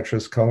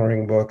Psychiatrist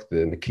coloring book,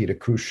 the Nikita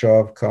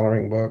Khrushchev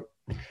coloring book.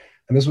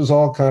 And this was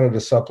all kind of to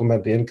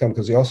supplement the income,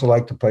 because he also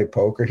liked to play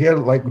poker. He had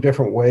like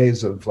different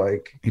ways of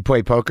like. He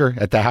played poker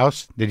at the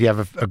house? Did you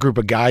have a group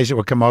of guys that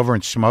would come over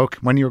and smoke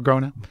when you were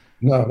growing up?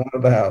 No, not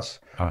at the house.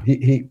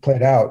 He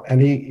played out,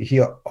 and he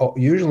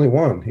usually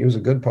won. He was a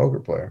good poker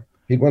player.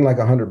 He'd win like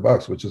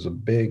 $100, which is a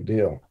big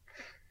deal.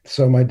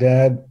 So my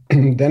dad,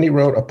 then he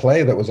wrote a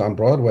play that was on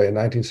Broadway in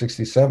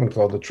 1967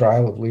 called The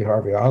Trial of Lee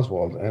Harvey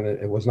Oswald, and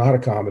it was not a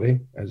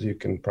comedy, as you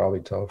can probably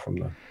tell from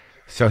the.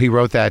 So he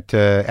wrote that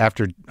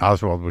after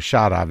Oswald was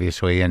shot,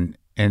 obviously, and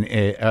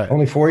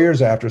only 4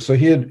 years after. So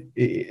he had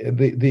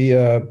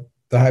the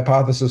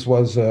hypothesis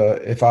was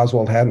if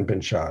Oswald hadn't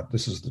been shot,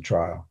 this is the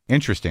trial.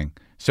 Interesting.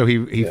 So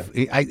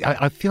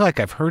I feel like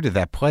I've heard of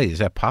that play. Is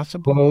that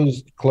possible?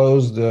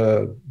 Closed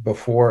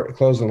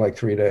in like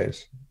 3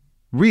 days.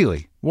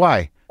 Really?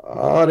 Why?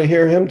 To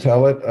hear him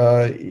tell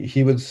it,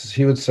 he would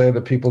say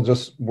that people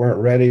just weren't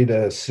ready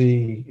to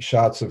see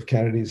shots of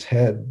Kennedy's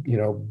head,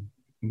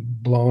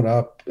 blown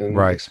up and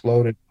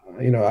exploded.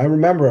 I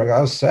remember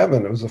I was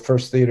 7. It was the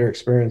first theater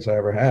experience I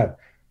ever had,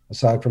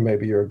 aside from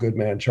maybe You're a Good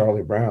Man,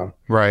 Charlie Brown,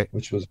 right?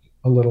 Which was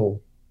a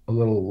little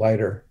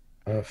lighter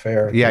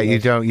fare. Yeah, you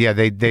don't. Yeah,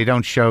 they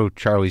don't show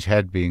Charlie's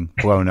head being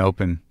blown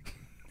open.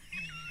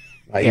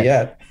 Not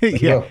yet.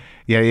 Yeah.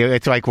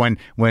 It's like when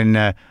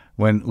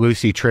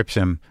Lucy trips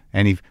him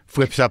and he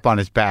flips up on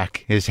his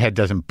back, his head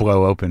doesn't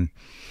blow open.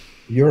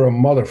 You're a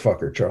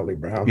motherfucker, Charlie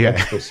Brown.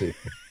 Yeah.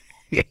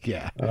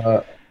 Yeah.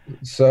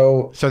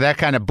 So that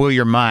kind of blew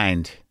your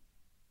mind.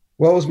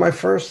 Well, it was my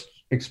first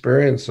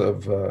experience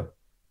of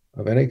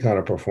any kind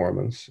of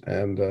performance,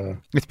 and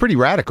it's pretty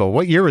radical.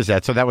 What year was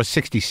that? So that was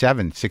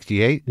 67,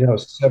 68? Yeah, I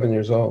was 7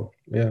 years old.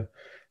 Yeah,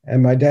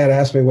 and my dad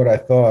asked me what I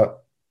thought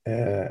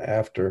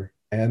after,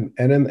 and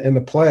in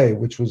the play,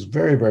 which was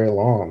very, very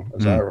long,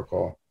 as I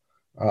recall,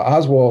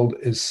 Oswald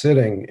is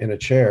sitting in a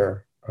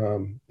chair.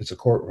 It's a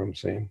courtroom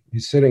scene.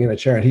 He's sitting in a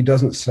chair, and he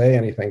doesn't say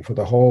anything for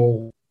the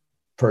whole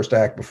first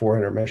act before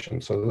intermission.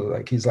 So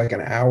like he's like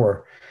an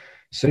hour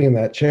sitting in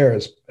that chair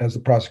as the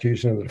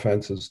prosecution and the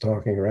defense is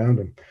talking around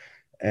him.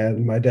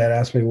 And my dad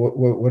asked me,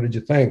 what did you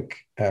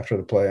think after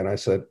the play? And I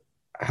said,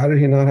 how did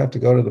he not have to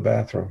go to the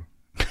bathroom?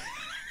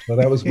 So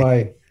that was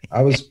I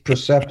was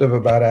perceptive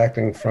about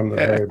acting from the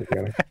very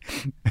beginning.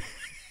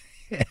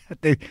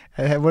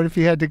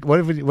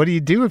 What do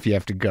you do if you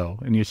have to go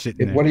and you're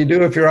sitting there? What do you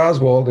do if you're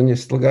Oswald and you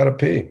still got to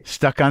pee?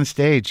 Stuck on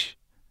stage.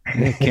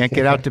 You can't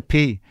get out to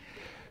pee.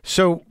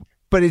 So,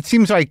 but it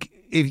seems like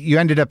if you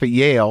ended up at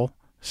Yale,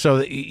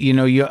 so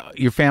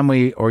your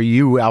family or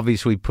you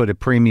obviously put a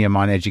premium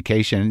on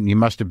education. You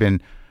must have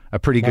been a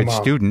pretty good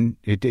student.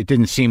 It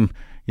didn't seem,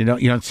 you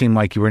don't seem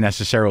like you were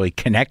necessarily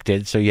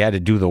connected, so you had to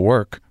do the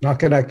work. Not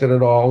connected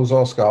at all. It was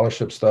all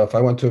scholarship stuff.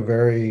 I went to a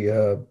very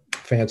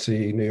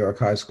fancy New York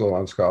high school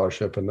on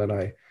scholarship, and then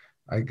I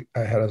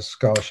had a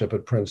scholarship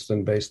at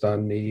Princeton based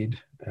on need,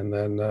 and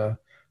then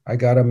I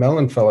got a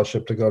Mellon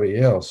Fellowship to go to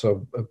Yale.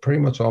 So pretty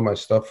much all my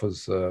stuff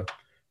was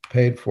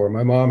paid for.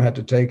 My mom had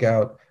to take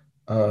out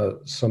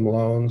some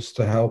loans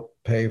to help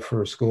pay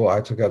for school. I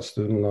took out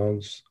student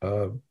loans,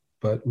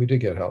 but we did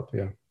get help.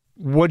 Yeah.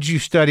 What did you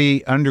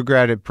study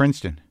undergrad at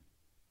Princeton?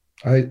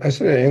 I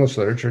studied English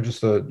literature,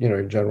 just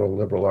general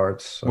liberal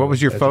arts What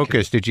was your education.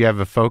 focus? Did you have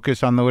a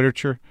focus on the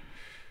literature?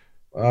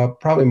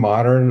 Probably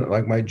modern.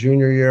 Like my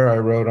junior year, I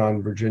wrote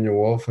on Virginia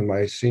Woolf, and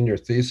my senior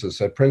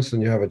thesis at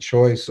Princeton, you have a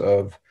choice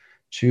of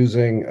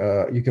choosing.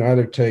 You can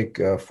either take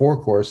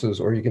 4 courses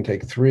or you can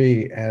take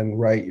 3 and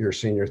write your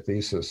senior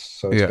thesis.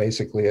 So it's Yeah.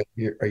 basically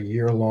a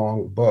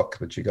year-long book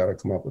that you got to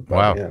come up with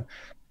by the Wow. end.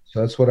 So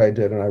that's what I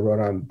did, and I wrote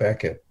on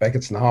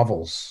Beckett's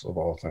novels of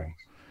all things.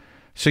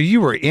 So you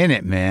were in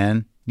it,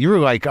 man. You were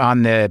like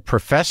on the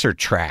professor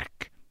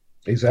track.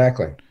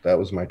 Exactly, that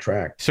was my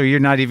track. So you're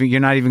not even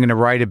going to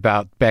write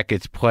about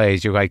Beckett's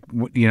plays. You're like,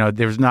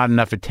 there's not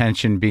enough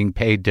attention being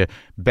paid to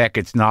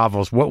Beckett's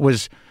novels. What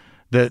was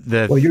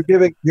the Well, you're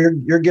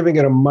giving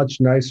it a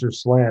much nicer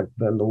slant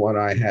than the one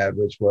I had,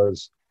 which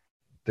was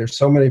there's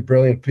so many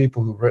brilliant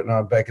people who've written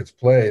on Beckett's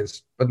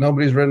plays, but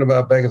nobody's written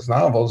about Beckett's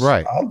novels.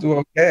 right? I'll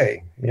do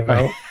okay,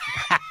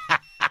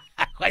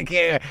 Like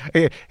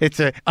it's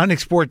a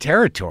unexplored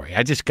territory.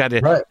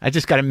 Right. I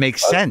just gotta make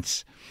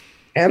sense.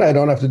 And I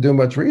don't have to do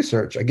much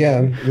research.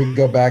 Again, we can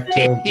go back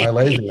to my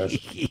laziness.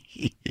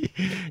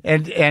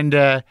 and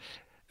all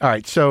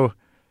right. So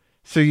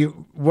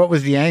what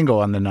was the angle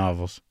on the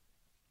novels?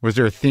 Was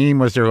there a theme?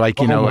 Was there like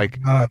Oh my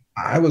like God.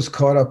 I was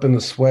caught up in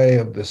the sway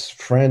of this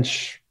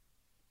French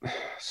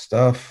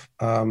stuff.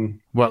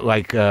 what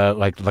like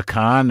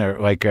Lacan or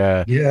like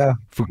Yeah,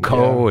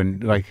 Foucault yeah,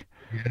 and like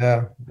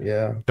yeah,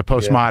 yeah, the yeah,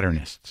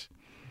 postmodernists?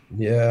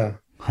 yeah.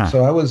 Huh.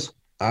 So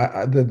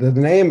the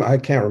name, I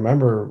can't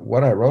remember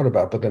what I wrote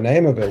about, but the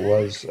name of it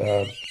was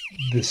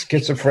The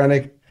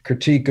Schizophrenic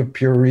Critique of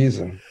Pure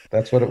Reason.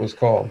 That's what it was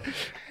called.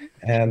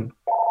 And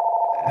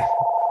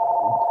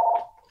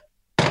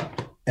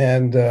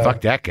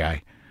Fuck that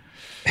guy.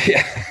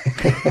 yeah,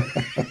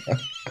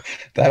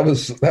 that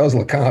was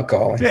Lacan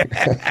calling.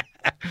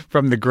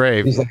 From the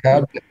grave. He's like,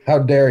 how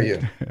dare you?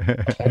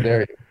 How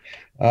dare you?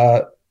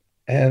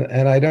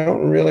 And I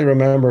don't really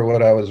remember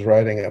what I was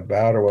writing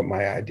about or what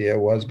my idea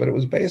was, but it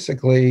was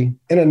basically,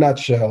 in a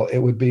nutshell, it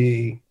would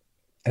be,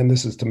 and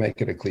this is to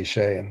make it a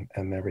cliche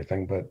and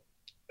everything, but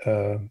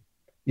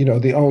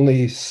the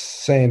only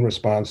sane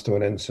response to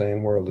an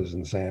insane world is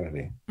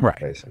insanity, Right.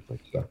 basically.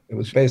 So it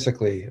was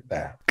basically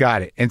that.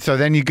 Got it. And so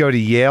then you go to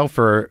Yale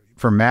for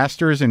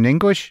masters in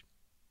English?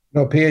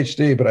 No,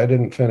 PhD, but I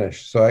didn't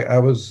finish. So I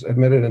was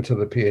admitted into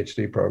the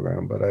PhD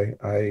program, but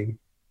I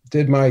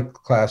did my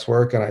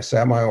classwork and I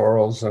sat my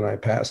orals and I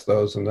passed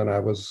those. And then I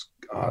was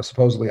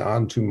supposedly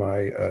on to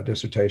my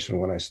dissertation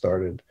when I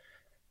started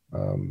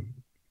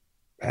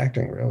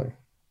acting, really.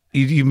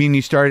 You mean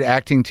you started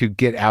acting to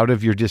get out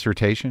of your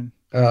dissertation?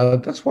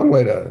 That's one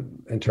way to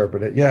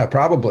interpret it. Yeah,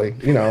 probably.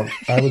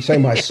 I would say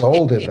my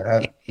soul did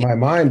that. My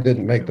mind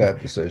didn't make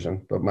that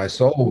decision, but my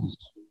soul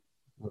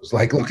was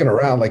like looking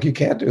around like, you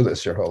can't do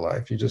this your whole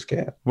life. You just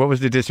can't. What was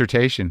the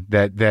dissertation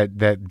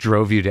that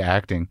drove you to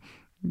acting?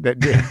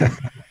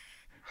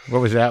 What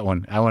was that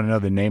one? I want to know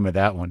the name of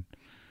that one.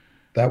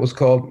 That was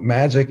called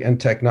Magic and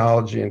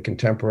Technology in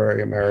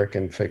Contemporary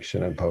American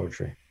Fiction and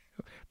Poetry.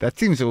 That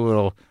seems a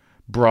little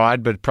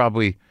broad, but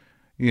probably,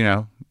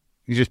 you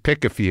just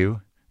pick a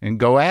few and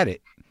go at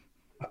it.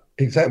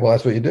 Exactly. Well,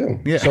 that's what you do.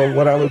 Yeah.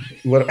 So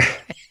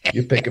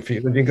you pick a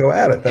few and you go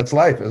at it. That's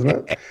life, isn't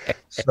it?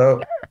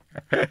 So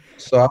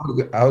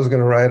I was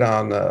going to write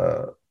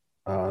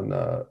on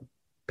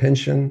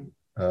Pynchon,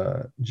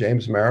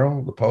 James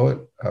Merrill, the poet,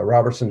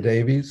 Robertson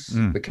Davies,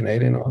 the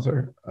Canadian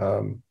author,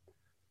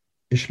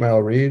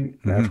 Ishmael Reed,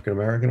 an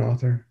African-American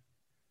author,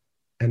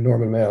 and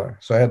Norman Mailer.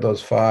 So I had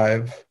those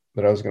 5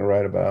 that I was going to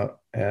write about.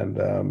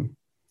 And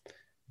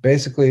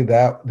basically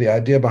the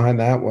idea behind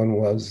that one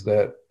was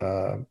that,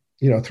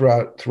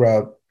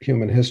 throughout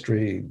human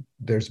history,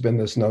 there's been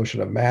this notion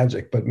of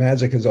magic, but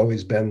magic has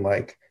always been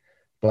like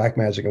black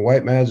magic and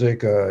white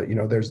magic.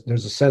 There's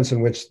a sense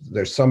in which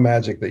there's some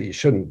magic that you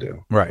shouldn't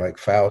do, right? Like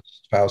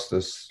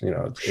Faustus.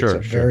 It's a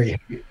very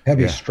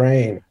heavy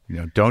strain.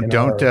 Don't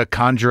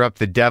conjure up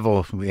the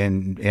devil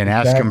and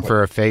ask him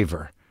for a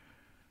favor.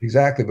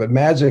 Exactly, but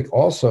magic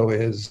also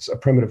is a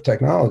primitive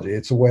technology.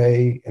 It's a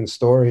way in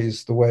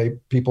stories, the way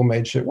people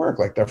made shit work,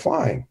 like they're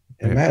flying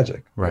in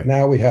magic. Right. But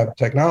now we have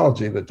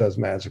technology that does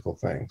magical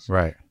things.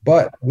 Right.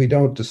 But we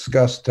don't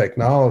discuss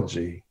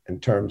technology in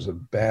terms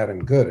of bad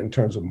and good, in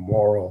terms of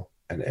moral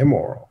and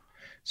immoral.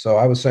 So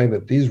I was saying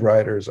that these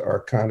writers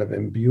are kind of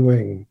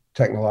imbuing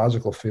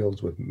technological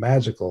fields with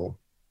magical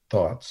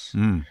thoughts.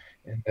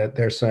 And that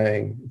they're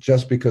saying,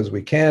 just because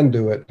we can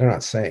do it, they're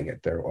not saying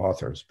it, they're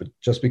authors, but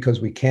just because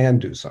we can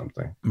do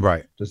something,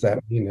 right? Does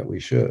that mean that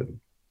we should?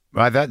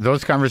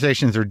 Those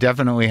conversations are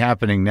definitely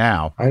happening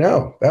now. I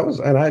know. That was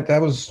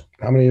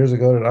how many years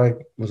ago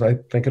was I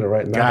thinking of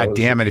writing that? God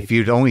damn it. If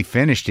you'd only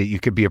finished it, you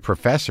could be a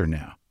professor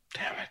now.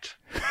 Damn it.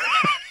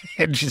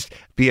 It'd just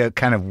be a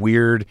kind of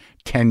weird,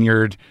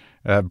 tenured,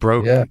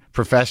 broke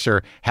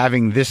professor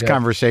having this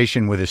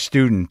conversation with a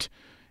student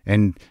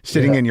and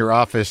sitting in your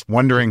office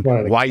wondering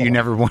why you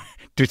never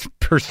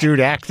pursued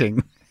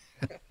acting.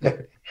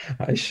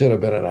 I should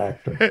have been an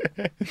actor.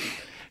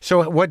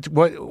 So what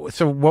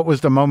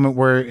was the moment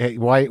where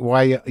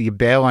why you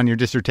bail on your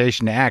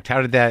dissertation to act?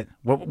 How did that?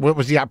 What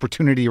was the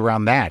opportunity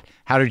around that?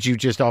 How did you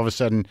just all of a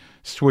sudden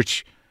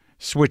switch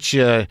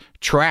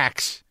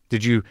tracks?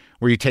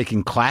 Were you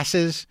taking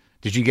classes?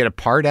 Did you get a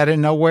part out of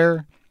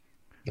nowhere?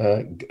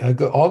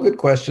 All good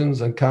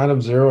questions, and kind of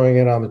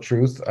zeroing in on the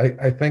truth.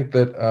 I think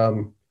that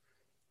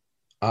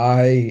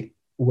I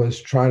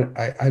was trying.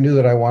 I knew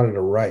that I wanted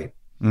to write,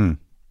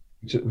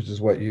 which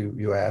is what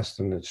you asked,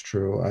 and it's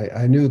true.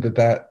 I knew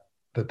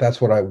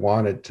that's what I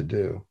wanted to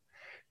do,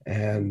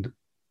 and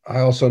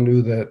I also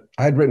knew that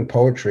I'd written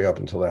poetry up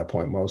until that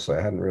point. Mostly,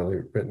 I hadn't really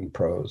written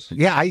prose.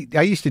 Yeah,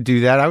 I used to do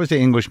that. I was an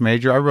English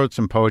major. I wrote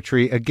some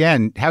poetry.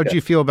 Again, how did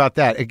you feel about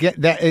that? Again,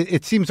 that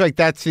it seems like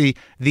that's the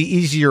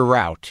easier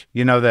route.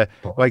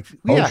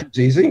 Poetry's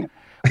easy.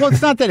 Well,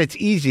 it's not that it's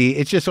easy.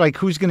 It's just like,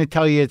 who's going to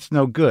tell you it's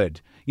no good?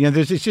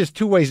 It's just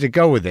two ways to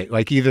go with it.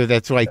 Like, either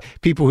that's like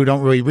people who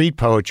don't really read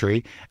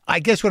poetry.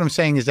 I guess what I'm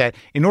saying is that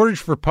in order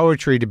for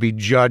poetry to be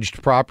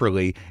judged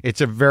properly,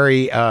 it's a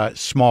very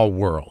small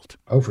world.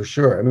 Oh, for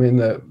sure. I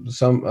mean,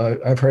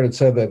 I've heard it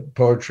said that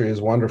poetry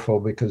is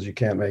wonderful because you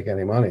can't make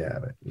any money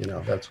at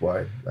it. That's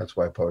why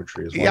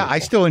poetry is wonderful. Yeah, I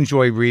still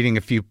enjoy reading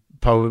a few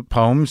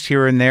poems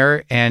here and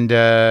there, and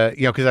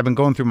because I've been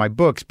going through my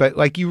books. But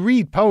like, you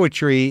read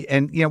poetry,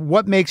 and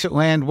what makes it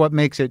land, what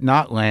makes it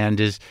not land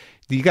is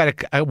you got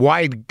a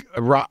wide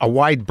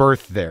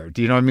berth there.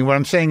 Do you know what I mean? What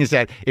I'm saying is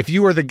that if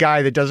you were the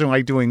guy that doesn't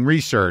like doing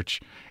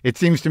research, it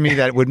seems to me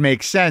that it would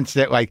make sense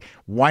that, like,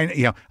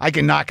 why, I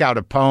can knock out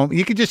a poem.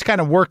 You could just kind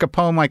of work a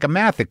poem like a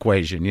math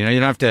equation. You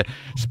don't have to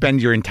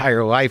spend your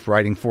entire life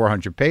writing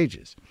 400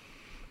 pages.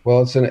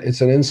 Well, it's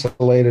an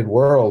insulated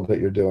world that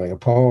you're doing. A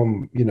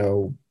poem,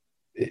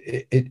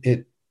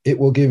 it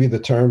will give you the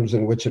terms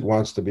in which it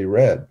wants to be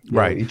read.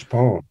 Right. Each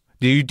poem.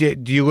 Do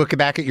you look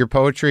back at your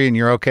poetry and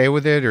you're okay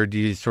with it, or do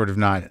you sort of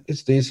not?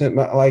 It's decent.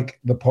 Like,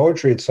 the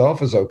poetry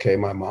itself is okay.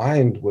 My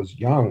mind was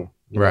young,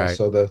 right?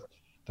 So the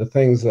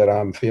things that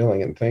I'm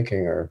feeling and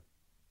thinking are,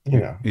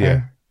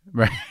 yeah,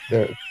 right.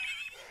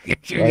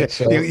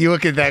 You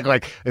look at that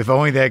like, if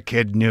only that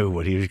kid knew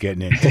what he was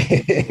getting into.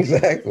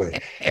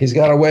 Exactly. He's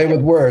got away with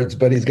words,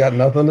 but he's got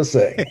nothing to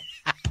say.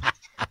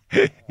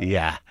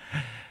 Yeah.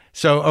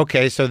 So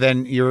okay, so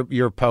then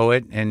you're a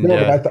poet, and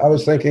I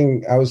was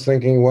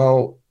thinking,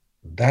 well,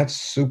 that's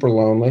super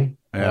lonely.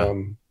 Yeah.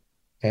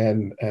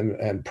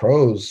 And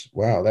prose,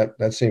 wow,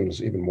 that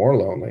seems even more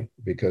lonely,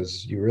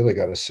 because you really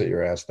got to sit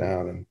your ass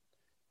down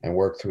and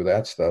work through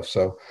that stuff.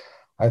 So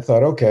I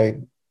thought, okay,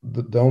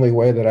 the only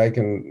way that I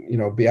can,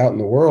 be out in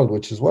the world,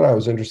 which is what I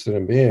was interested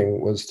in being,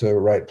 was to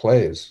write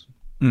plays.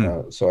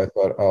 So I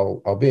thought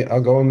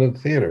I'll go into the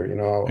theater,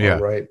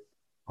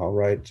 I'll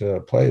write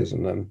plays,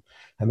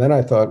 and then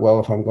I thought, well,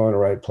 if I'm going to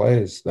write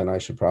plays, then I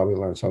should probably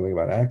learn something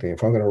about acting.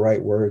 If I'm going to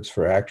write words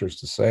for actors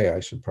to say, I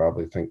should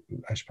probably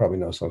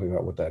know something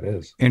about what that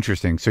is.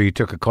 Interesting. So you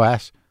took a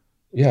class?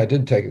 Yeah, I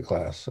did take a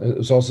class. It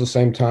was also the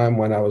same time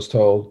when I was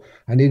told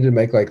I needed to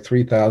make like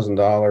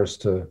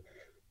 $3,000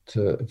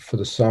 for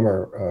the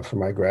summer for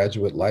my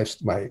graduate life,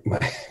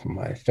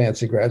 my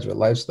fancy graduate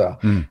lifestyle.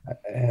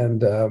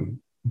 And a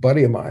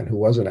buddy of mine who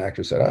was an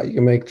actor said, "Oh, you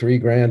can make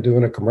 $3,000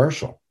 doing a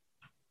commercial."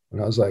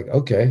 And I was like,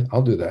 "Okay,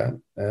 I'll do that."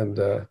 And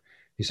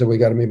he said, "We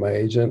got to meet my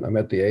agent." I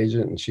met the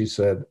agent, and she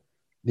said,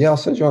 "Yeah, I'll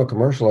send you on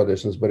commercial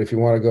auditions, but if you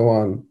want to go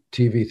on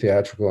TV,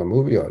 theatrical, and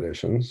movie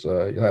auditions,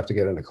 you'll have to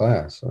get into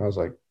class." And I was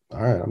like,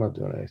 "All right, I'm not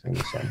doing anything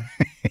this summer."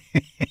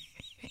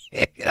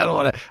 I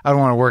don't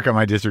want to work on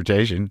my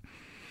dissertation.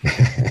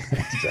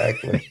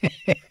 Exactly.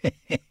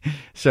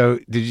 So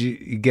did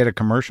you get a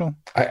commercial?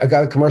 I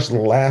got a commercial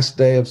the last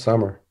day of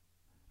summer.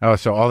 Oh,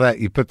 so all that,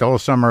 you put the whole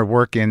summer of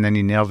work in, then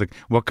you nailed it.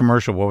 What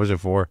commercial? What was it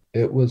for?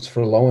 It was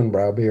for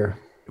Lowenbrow beer.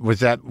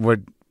 Was that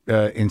what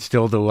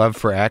instilled a love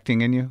for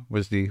acting in you?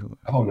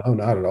 Oh, no,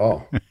 not at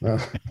all. No.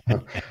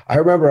 I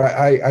remember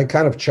I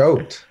kind of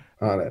choked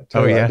on it.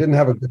 Oh, yeah? I didn't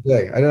have a good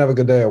day. I didn't have a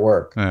good day at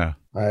work. Yeah.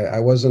 I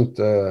wasn't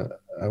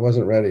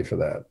ready for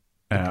that,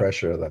 the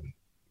pressure of that.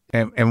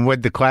 And what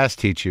did the class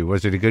teach you?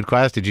 Was it a good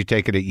class? Did you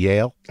take it at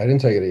Yale? I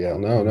didn't take it at Yale.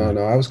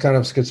 No. I was kind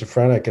of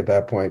schizophrenic at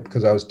that point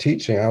because I was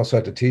teaching. I also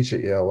had to teach at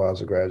Yale while I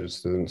was a graduate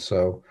student.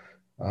 So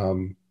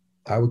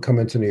I would come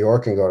into New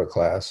York and go to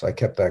class. I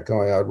kept that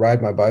going. I would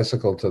ride my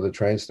bicycle to the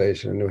train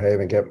station in New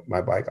Haven, get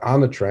my bike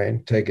on the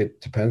train, take it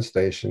to Penn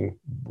Station,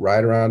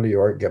 ride around New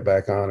York, get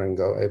back on and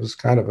go. It was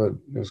kind of it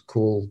was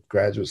cool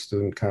graduate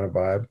student kind of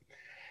vibe.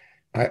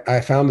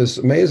 I found this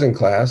amazing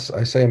class.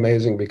 I say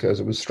amazing because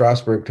it was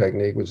Strasberg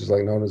technique, which is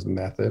like known as the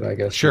method, I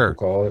guess Sure.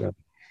 people call it.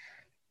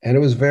 And it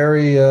was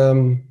very,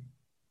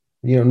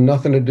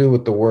 nothing to do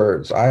with the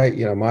words.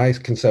 My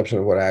conception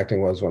of what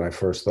acting was when I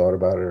first thought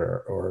about it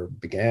or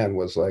began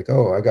was like,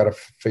 oh, I got to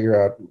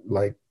figure out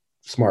like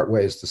smart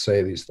ways to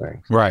say these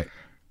things. Right.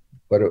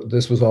 But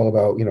this was all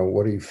about,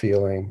 what are you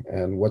feeling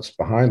and what's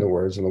behind the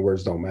words, and the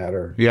words don't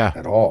matter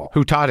at all.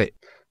 Who taught it?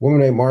 A woman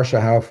named Marcia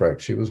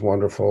Haufrecht. She was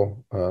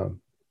wonderful.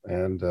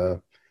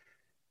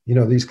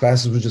 These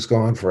classes would just go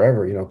on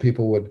forever.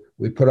 People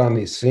we'd put on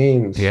these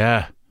scenes.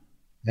 Yeah.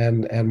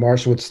 and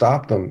Marcia would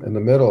stop them in the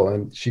middle,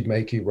 and she'd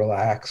make you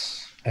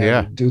relax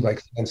Yeah. and do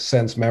like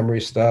sense memory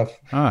stuff.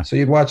 Huh. So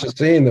you'd watch a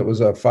scene that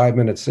was a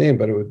 5-minute scene,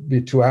 but it would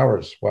be 2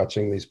 hours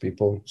watching these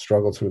people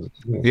struggle through the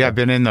scene. Yeah, I've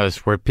been in those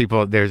where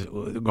there's a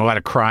lot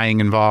of crying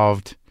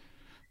involved.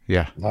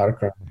 Yeah. A lot of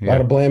crime, a Yeah.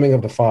 lot of blaming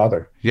of the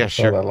father. Yeah, I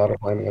saw sure. that, a lot of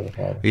blaming of the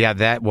father. Yeah,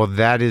 that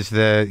is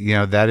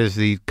that is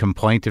the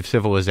complaint of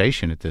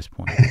civilization at this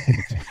point.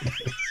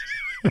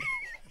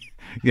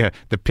 Yeah,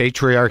 the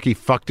patriarchy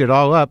fucked it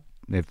all up.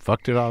 They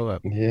fucked it all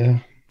up. Yeah.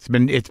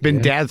 It's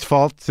been Dad's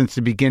fault since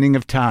the beginning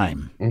of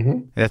time.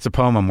 Mm-hmm. That's a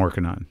poem I'm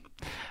working on.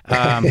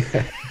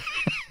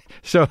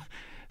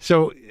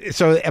 So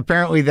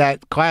apparently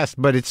that class,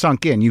 but it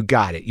sunk in. You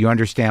got it. You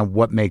understand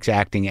what makes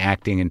acting,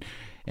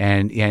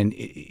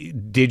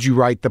 and did you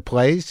write the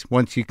plays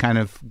once you kind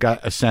of got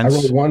a sense? I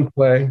wrote one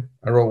play.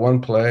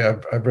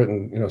 I've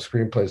written,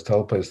 screenplays,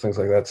 teleplays, things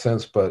like that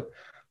since, but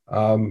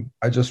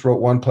I just wrote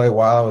one play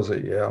while I was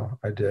at Yale.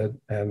 I did,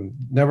 and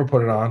never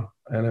put it on,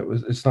 and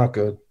it's not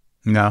good.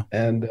 No.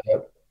 And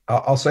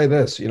I'll say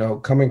this,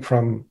 coming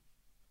from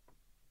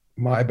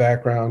my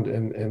background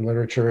in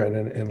literature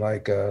and in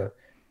like the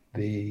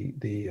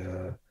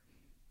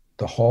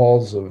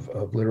halls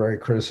of literary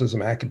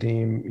criticism,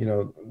 academe,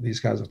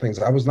 these kinds of things.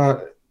 I was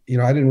not,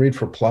 I didn't read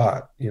for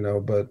plot,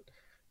 but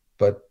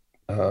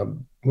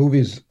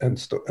movies and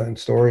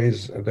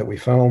stories that we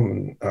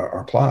film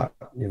are plot.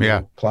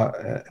 Yeah. Plot.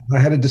 I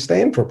had a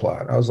disdain for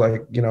plot. I was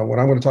like, when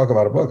I'm going to talk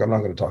about a book, I'm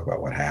not going to talk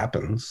about what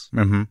happens.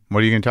 Mm-hmm.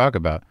 What are you going to talk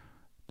about?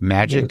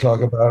 Magic? I'm going to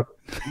talk about,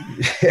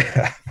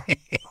 yeah.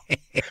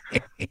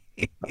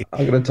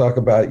 I'm going to talk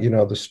about,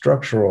 the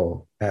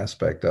structural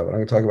aspect of it. I'm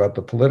going to talk about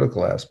the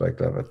political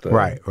aspect of it.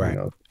 Right.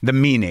 The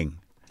meaning.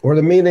 Or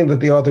the meaning that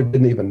the author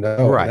didn't even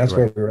know. Right. That's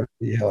where we were at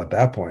Yale at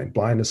that point,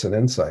 blindness and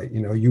insight.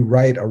 You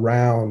write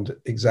around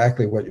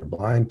exactly what you're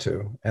blind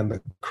to. And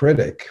the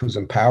critic who's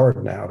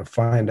empowered now to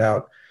find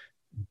out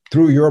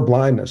through your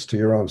blindness to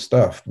your own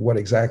stuff, what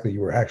exactly you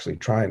were actually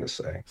trying to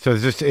say. So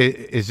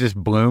is this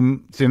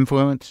Bloom's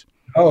influence?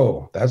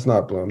 Oh, that's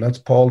not Bloom. That's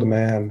Paul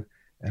DeMann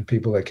and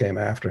people that came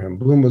after him.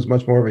 Bloom was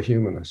much more of a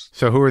humanist.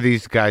 So who are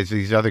these guys,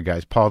 these other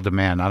guys? Paul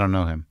DeMann, I don't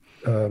know him.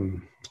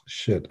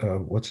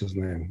 What's his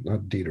name?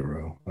 Not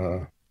Diderot.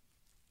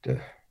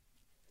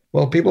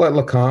 Well, people at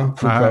Lacan,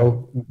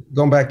 Foucault,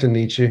 going back to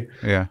Nietzsche.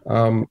 Yeah.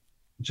 Were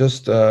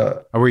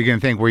you going to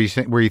think, were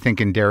you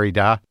thinking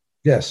Derrida?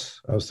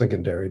 Yes, I was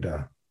thinking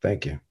Derrida.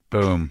 Thank you.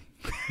 Boom.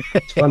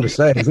 It's fun to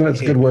say, isn't it?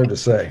 It's a good word to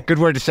say. Good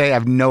word to say. I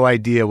have no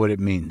idea what it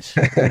means.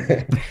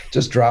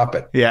 Just drop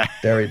it. Yeah.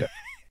 Derrida.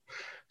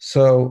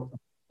 So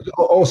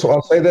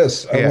I'll say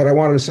this. Yeah. What I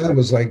wanted to say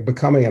was like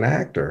becoming an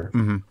actor,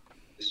 mm-hmm.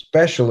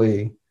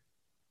 especially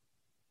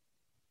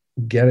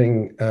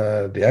getting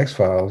the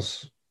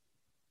X-Files,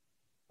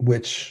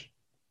 which,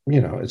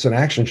 it's an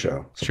action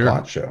show. It's a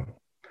plot show.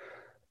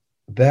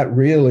 That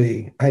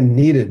really, I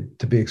needed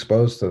to be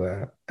exposed to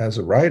that as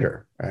a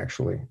writer,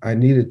 actually.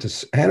 And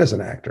as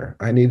an actor,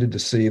 I needed to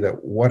see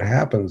that what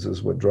happens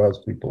is what draws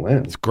people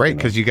in. It's great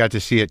because you got to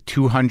see it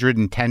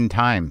 210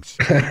 times.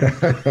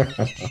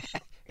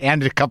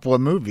 And a couple of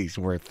movies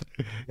worth.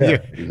 Yeah,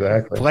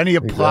 exactly. Plenty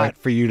of plot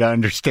for you to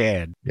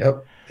understand.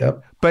 Yep.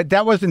 But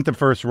that wasn't the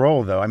first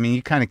role, though. I mean,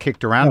 you kind of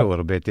kicked around a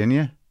little bit, didn't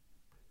you?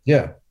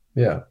 Yeah.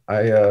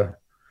 I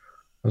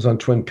was on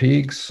Twin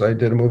Peaks. I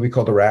did a movie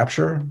called The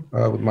Rapture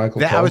with Michael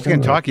Tolkin. I was going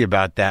to talk to you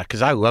about that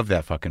because I love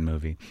that fucking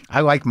movie.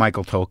 I like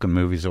Michael Tolkin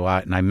movies a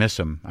lot, and I miss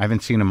him. I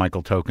haven't seen a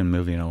Michael Tolkin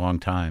movie in a long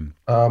time.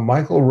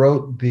 Michael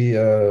wrote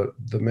the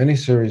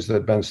miniseries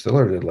that Ben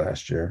Stiller did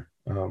last year.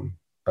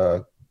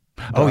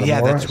 Oh, yeah,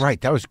 Morris. That's right.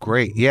 That was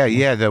great.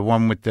 Yeah, the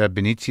one with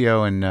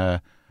Benicio and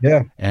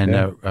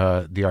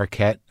the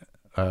Arquette.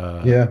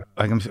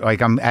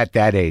 I'm at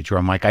that age where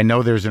I'm like, I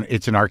know it's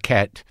an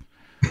Arquette.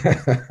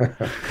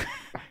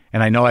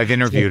 And I know I've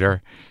interviewed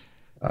her.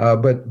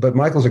 But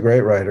Michael's a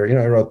great writer.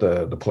 I wrote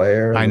the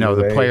Player. I know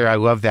the Player. I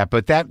love that.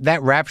 But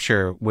that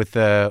Rapture with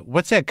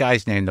what's that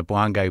guy's name? The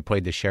blonde guy who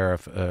played the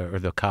sheriff or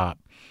the cop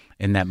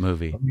in that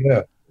movie.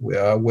 Yeah,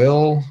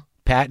 Will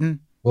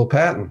Patton. Will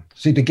Patton.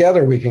 See,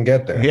 together we can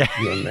get there. Yeah.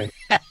 You and me.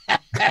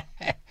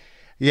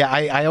 Yeah,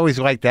 I always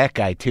liked that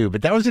guy too.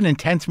 But that was an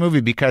intense movie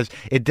because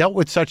it dealt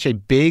with such a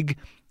big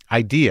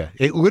idea.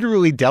 It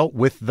literally dealt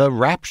with the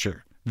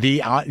rapture.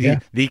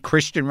 The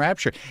Christian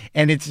rapture,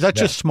 and it's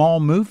such a small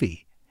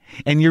movie,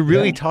 and you're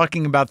really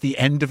talking about the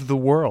end of the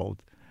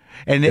world,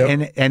 and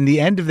the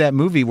end of that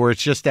movie where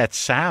it's just that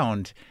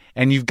sound,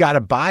 and you've got to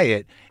buy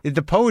it.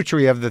 The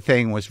poetry of the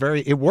thing was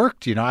it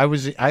worked.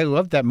 I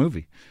loved that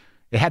movie.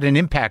 It had an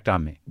impact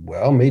on me.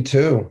 Well, me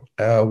too.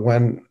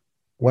 When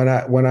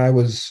I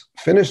was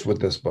finished with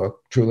this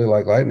book, Truly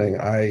Like Lightning,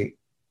 I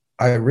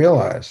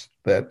realized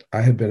that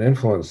I had been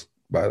influenced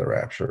by the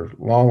rapture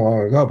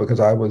long ago because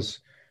I was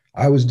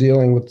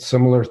dealing with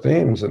similar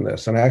themes in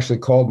this, and I actually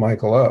called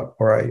Michael up,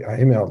 or I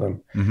emailed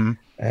him, mm-hmm.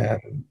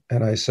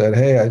 and I said,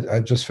 "Hey, I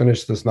just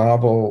finished this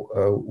novel.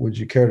 Would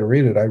you care to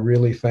read it? I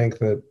really think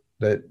that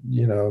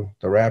the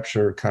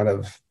rapture kind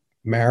of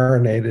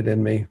marinated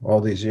in me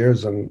all these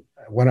years, and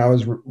when I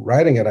was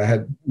writing it, I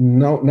had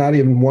not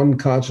even one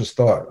conscious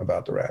thought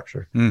about the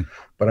rapture.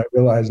 But I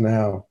realize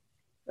now,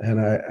 and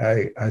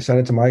I sent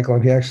it to Michael,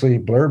 and he actually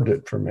blurbed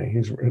it for me.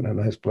 He's written a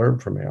nice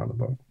blurb for me on the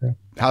book. Yeah.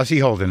 How's he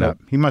holding up?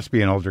 He must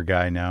be an older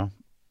guy now.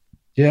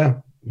 Yeah,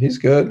 he's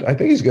good. I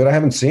think he's good. I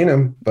haven't seen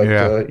him, but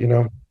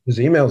his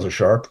emails are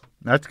sharp.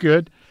 That's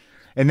good.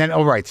 And then,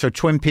 all right, so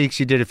Twin Peaks,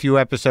 you did a few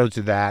episodes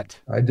of that.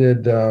 I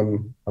did a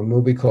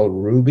movie called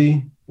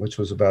Ruby, which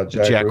was about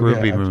Jack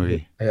Ruby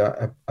movie.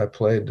 I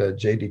played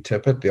J.D.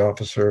 Tippett, the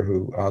officer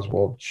who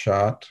Oswald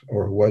shot,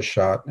 or who was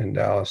shot in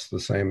Dallas the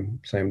same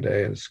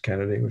day as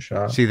Kennedy was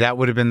shot. See, that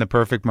would have been the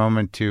perfect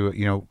moment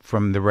to,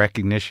 from the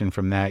recognition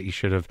from that, you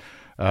should have,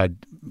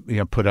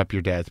 put up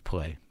your dad's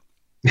play.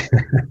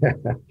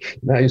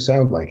 Now you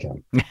sound like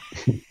him.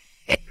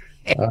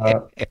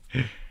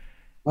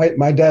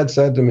 My dad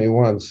said to me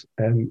once,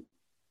 and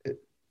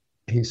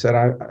he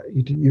said,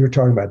 you were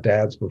talking about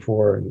dads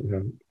before,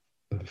 and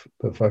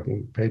the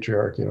fucking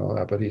patriarchy and all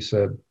that, but he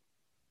said,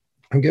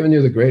 I'm giving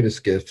you the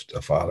greatest gift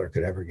a father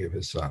could ever give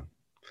his son.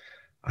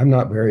 I'm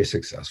not very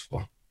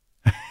successful.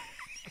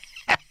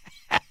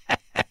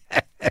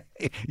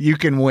 You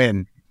can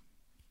win.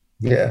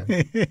 Yeah.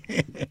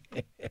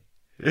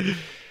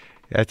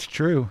 That's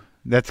true.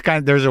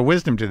 There's a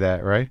wisdom to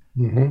that, right?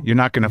 Mm-hmm. You're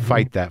not going to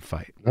fight that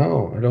fight.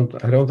 No, I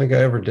don't think I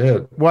ever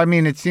did. Well, I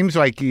mean, it seems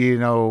like,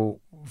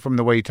 from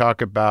the way you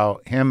talk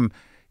about him,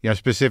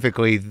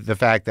 specifically the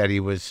fact that he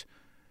was,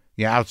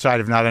 outside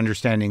of not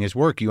understanding his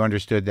work, you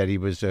understood that he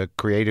was a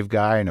creative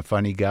guy and a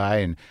funny guy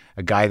and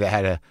a guy that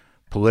had a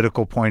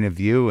political point of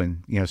view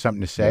and,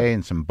 something to say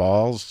and some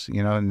balls,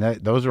 and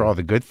those are all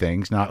the good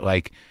things. Not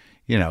like,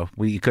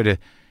 we could have,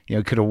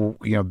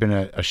 been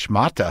a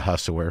schmata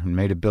hustler and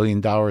made $1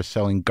 billion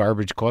selling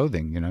garbage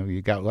clothing.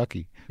 You got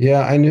lucky.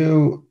 Yeah,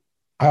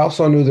 I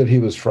also knew that he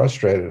was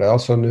frustrated. I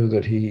also knew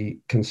that he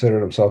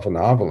considered himself a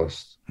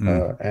novelist.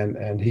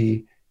 And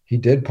he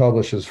did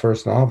publish his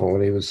first novel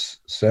when he was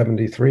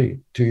 73,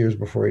 2 years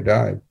before he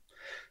died.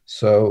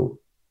 So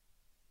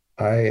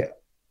I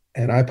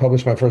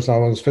published my first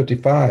novel when I was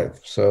 55.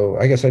 So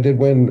I guess I did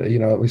win,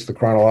 at least the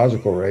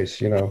chronological race,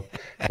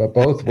 but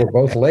we're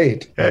both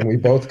late, and we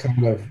both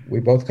kind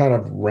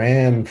of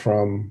ran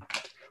from,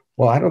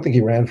 well, I don't think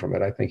he ran from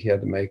it. I think he had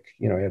to make,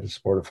 he had to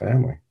support a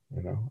family,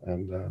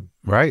 and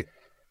right.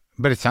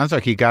 But it sounds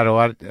like he got a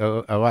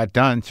lot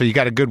done. So you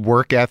got a good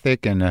work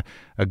ethic and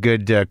a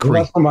good well,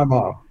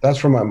 that's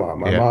from my mom.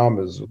 My mom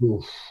is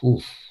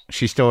oof.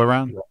 She's still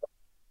around?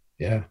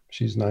 Yeah,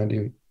 she's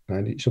 90.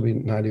 She'll be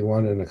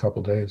 91 in a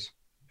couple of days.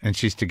 And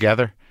she's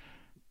together?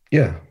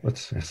 Yeah,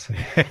 let's see.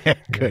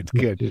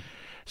 Good.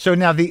 So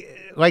now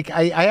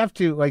I have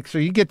to, so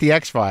you get the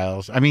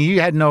X-Files. I mean, you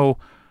had no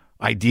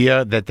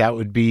idea that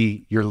would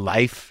be your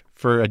life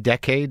for a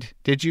decade,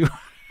 did you?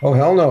 Oh,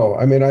 hell no.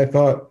 I mean, I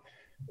thought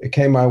it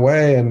came my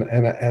way. And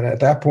at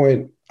that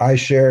point, I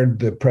shared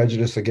the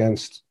prejudice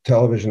against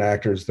television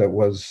actors that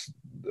was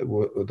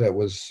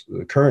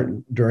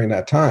current during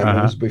that time.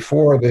 It was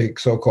before the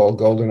so-called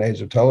golden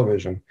age of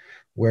television,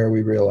 where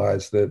we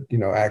realized that,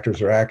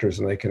 actors are actors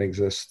and they can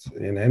exist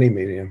in any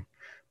medium.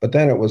 But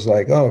then it was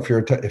like, oh, if you're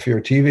a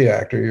TV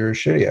actor, you're a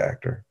shitty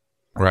actor.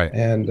 Right.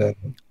 And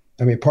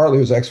I mean, partly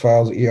it was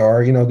X-Files,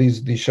 ER,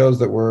 these shows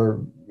that were,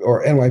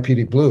 or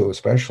NYPD Blue,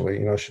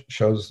 especially,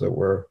 shows that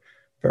were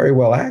very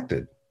well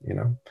acted,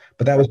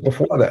 but that was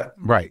before that.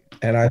 Right.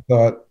 And I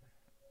thought,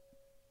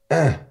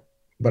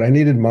 but I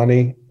needed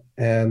money.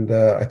 And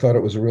I thought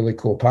it was a really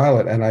cool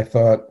pilot. And I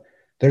thought,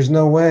 there's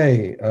no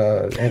way.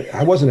 And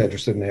I wasn't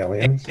interested in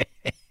aliens.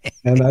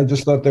 And I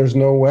just thought, there's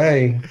no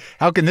way.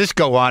 How can this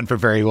go on for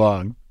very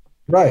long?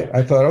 Right.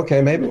 I thought,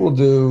 okay, maybe we'll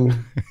do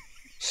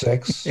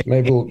 6.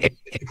 Maybe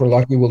if we're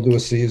lucky, we'll do a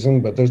season.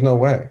 But there's no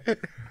way.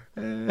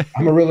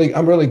 I'm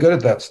really good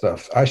at that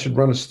stuff. I should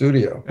run a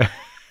studio.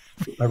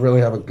 I really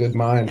have a good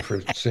mind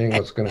for seeing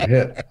what's going to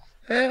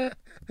hit.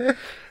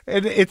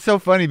 And it's so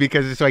funny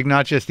because it's like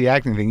not just the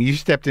acting thing. You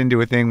stepped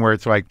into a thing where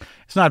it's like,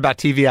 it's not about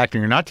TV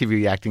acting or not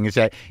TV acting. It's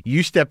that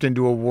you stepped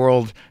into a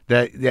world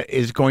that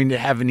is going to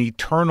have an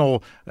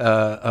eternal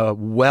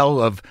well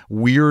of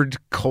weird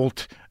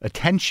cult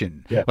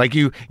attention. Yeah. Like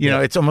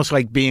it's almost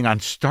like being on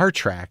Star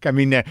Trek. I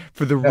mean,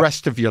 for the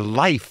rest of your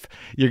life,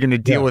 you're going to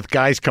deal with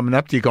guys coming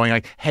up to you going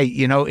like, hey,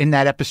 in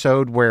that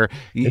episode where...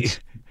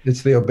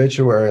 It's the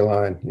obituary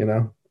line,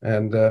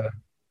 and I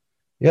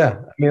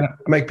mean, I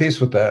make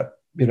peace with that,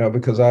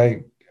 because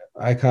I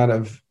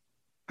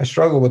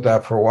struggled with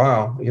that for a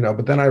while,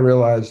 but then I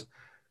realized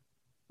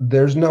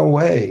there's no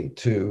way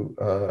to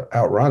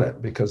outrun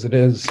it, because it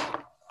is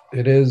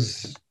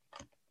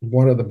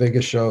one of the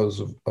biggest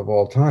shows of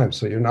all time.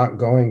 So you're not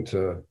going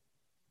to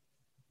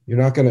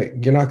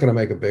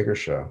make a bigger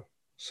show.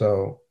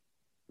 So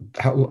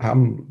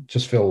I'm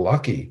just feel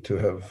lucky to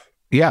have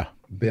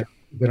been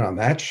on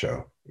that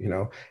show.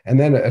 And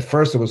then at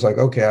first it was like,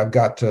 okay, I've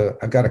got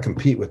to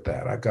compete with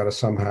that. I've got to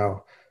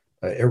somehow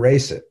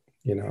erase it,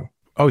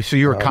 Oh, so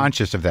you were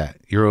conscious of that.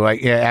 You were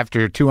like,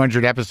 after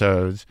 200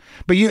 episodes,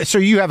 but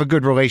you have a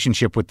good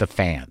relationship with the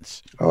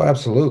fans. Oh,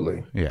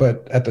 absolutely. Yeah.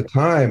 But at the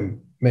time,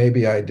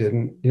 maybe I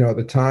didn't. At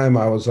the time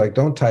I was like,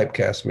 don't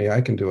typecast me.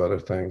 I can do other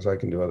things. I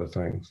can do other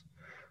things.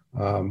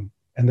 And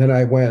then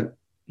I went,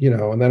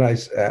 and then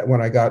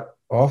when I got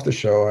off the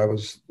show, I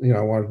was,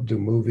 I wanted to do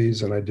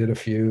movies, and I did a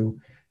few,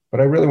 but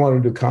I really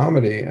wanted to do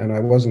comedy, and I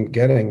wasn't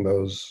getting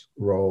those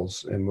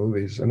roles in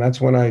movies. And that's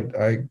when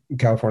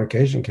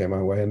Californication came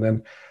my way. And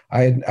then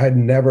I'd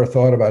never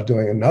thought about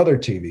doing another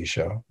TV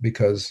show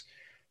because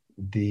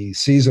the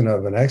season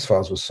of an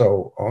X-Files was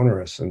so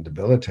onerous and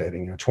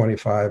debilitating.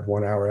 25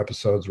 1-hour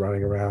episodes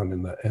running around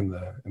in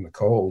the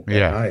cold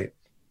at night.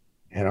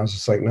 And I was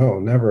just like, no,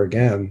 never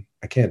again.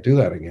 I can't do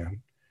that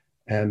again.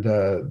 And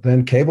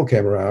then cable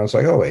came around. I was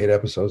like, oh, 8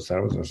 episodes.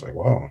 That was just like,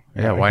 wow.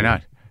 Yeah, why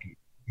not?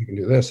 You can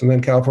do this. And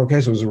then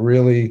Californication was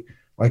really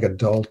like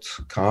adult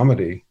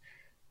comedy.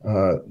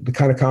 The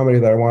kind of comedy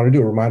that I wanted to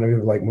do reminded me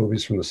of like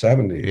movies from the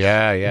 70s.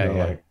 Yeah.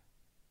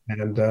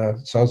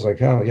 So I was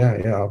like, oh,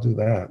 yeah, I'll do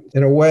that.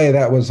 In a way,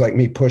 that was like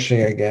me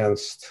pushing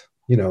against,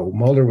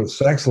 Mulder was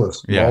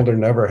sexless. Yeah. Mulder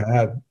never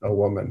had a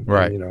woman.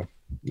 Right. And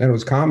it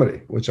was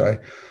comedy, which I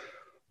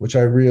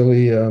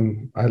really,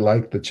 I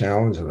liked the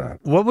challenge of that.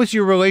 What was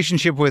your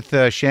relationship with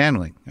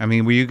Shandling? I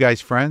mean, were you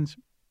guys friends?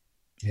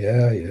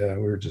 Yeah.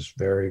 We were just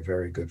very,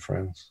 very good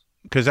friends.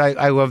 Because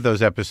I love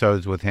those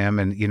episodes with him.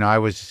 And, I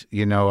was,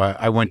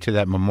 I went to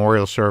that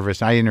memorial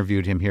service. I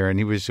interviewed him here, and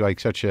he was like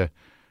such a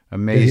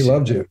amazing. Yeah, he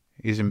loved you.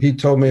 He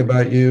told me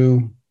about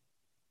you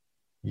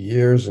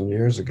years and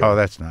years ago. Oh,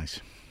 that's nice.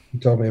 He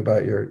told me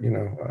about your,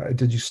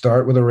 did you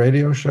start with a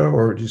radio show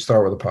or did you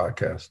start with a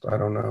podcast? I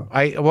don't know.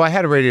 I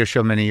had a radio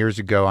show many years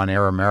ago on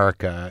Air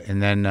America, and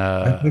then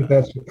I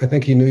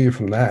think he knew you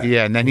from that.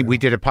 Yeah, and then we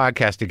did a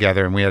podcast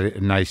together, and we had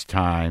a nice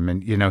time.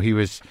 And he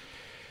was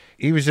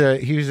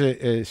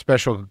a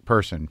special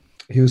person.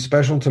 He was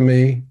special to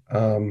me.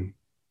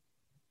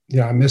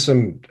 I miss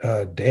him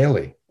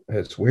daily.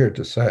 It's weird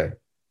to say,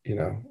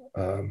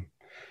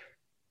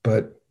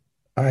 but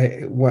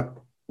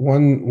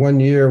one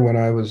year when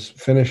I was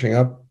finishing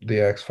up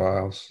the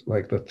X-Files,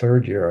 like the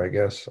third year, I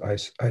guess,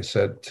 I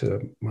said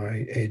to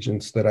my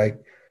agents that I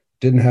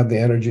didn't have the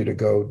energy to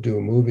go do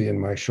a movie in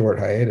my short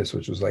hiatus,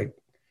 which was like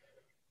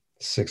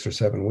 6 or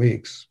 7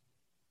 weeks.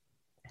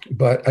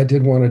 But I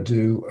did want to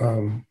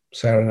do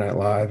Saturday Night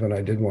Live, and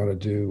I did want to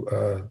do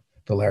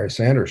the Larry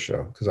Sanders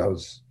Show because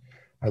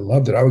I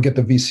loved it. I would get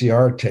the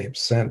VCR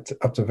tapes sent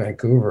up to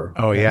Vancouver.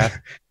 Oh, yeah.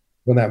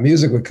 When that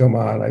music would come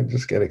on, I'd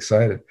just get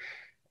excited.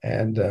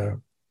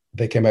 And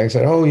they came back and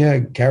said, oh, yeah,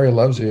 Garry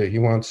loves you. He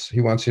wants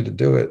you to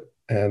do it.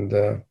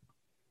 And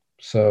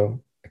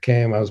so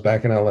I was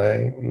back in LA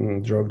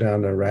and drove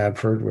down to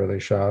Radford where they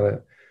shot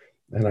it.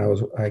 And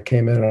I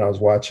came in and I was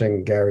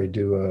watching Garry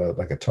do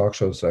a talk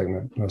show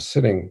segment. I was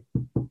sitting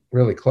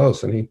really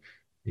close, and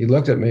he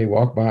looked at me,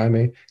 walked by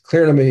me.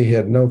 Clear to me, he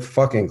had no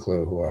fucking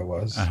clue who I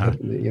was. Uh-huh.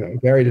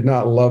 Garry did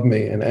not love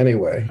me in any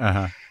way.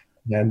 Uh-huh.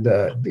 And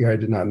Garry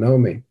did not know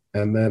me.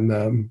 And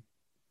then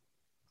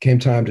came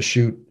time to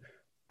shoot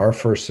our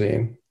first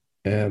scene.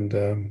 And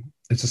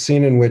it's a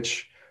scene in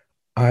which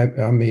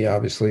I'm me,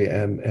 obviously,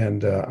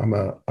 and I'm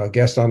a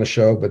guest on the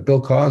show, but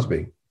Bill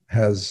Cosby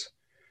has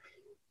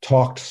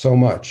talked so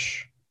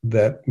much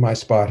that my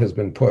spot has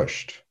been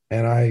pushed,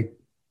 and I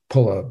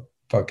pull a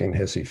fucking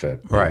hissy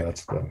fit. Right.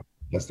 That's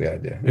the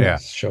idea. Yeah.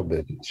 It's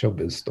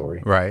showbiz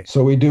story. Right.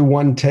 So we do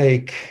one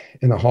take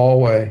in the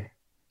hallway.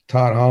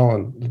 Todd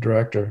Holland, the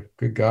director,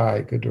 good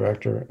guy, good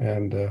director.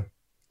 And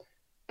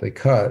they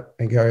cut,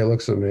 and Garry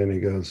looks at me and he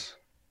goes,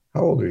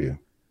 how old are you?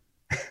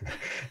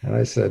 And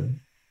I said,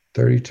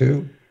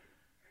 32.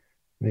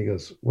 And he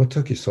goes, what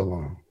took you so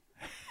long?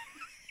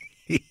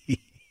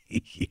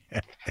 Yeah.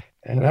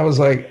 And I was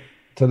like,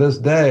 to this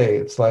day,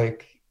 it's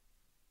like,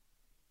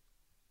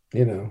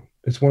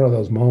 it's one of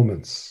those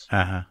moments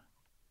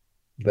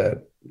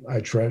that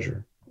I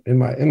treasure in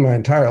my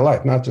entire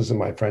life, not just in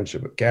my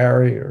friendship with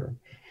Garry, or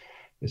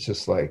it's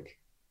just like,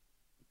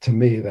 to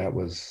me, that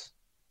was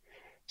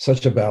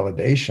such a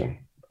validation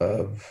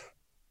of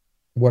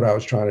what I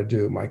was trying to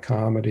do, my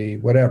comedy,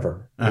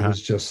 whatever. It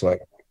was just like,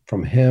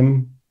 from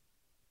him,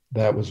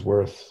 that was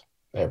worth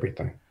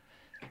everything.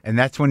 And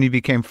that's when you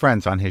became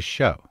friends on his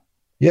show.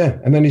 Yeah.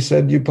 And then he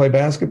said, you play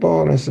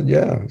basketball? And I said,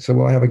 yeah. He said,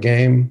 well, I have a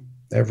game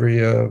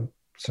every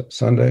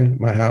Sunday at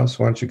my house.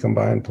 Why don't you come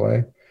by and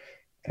play?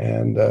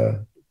 And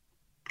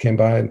came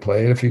by and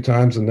played a few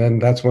times. And then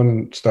that's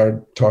when I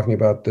started talking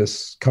about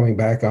this coming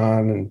back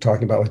on and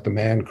talking about like the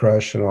man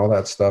crush and all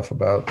that stuff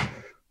about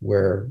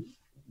where,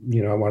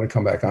 I want to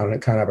come back on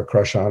and kind of have a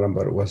crush on him,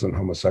 but it wasn't a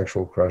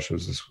homosexual crush. It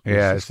was this.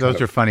 Yeah,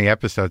 those are funny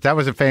episodes. That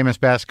was a famous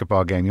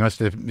basketball game. You must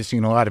have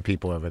seen a lot of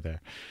people over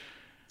there.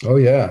 Oh,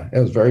 yeah. It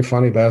was a very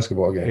funny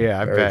basketball game.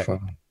 Yeah, I bet.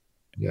 Fun.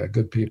 Yeah,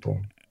 good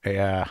people.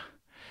 Yeah.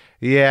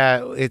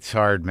 Yeah, it's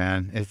hard,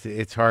 man.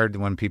 It's hard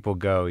when people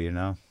go,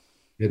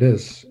 It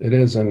is.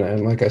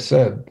 And like I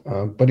said,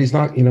 but he's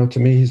not, to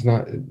me, he's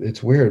not,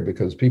 it's weird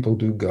because people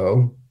do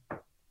go.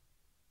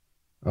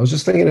 I was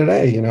just thinking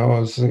today,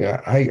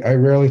 I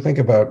rarely think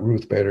about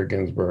Ruth Bader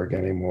Ginsburg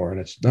anymore,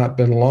 and it's not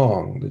been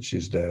long that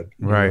she's dead.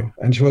 Right.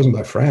 And she wasn't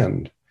my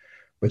friend,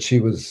 but she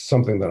was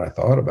something that I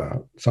thought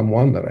about,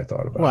 someone that I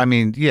thought Well, about.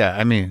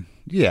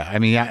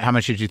 how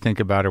much did you think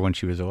about her when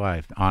she was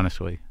alive?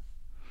 Honestly.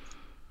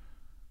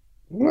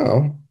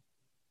 Well,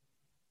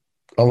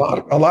 a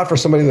lot for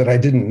somebody that I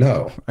didn't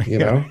know, you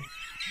Yeah. know?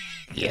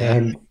 Yeah.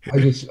 And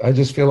I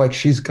just feel like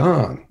she's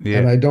gone. Yeah.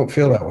 And I don't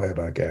feel that way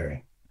about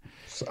Garry.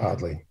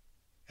 Oddly.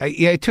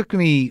 Yeah. It took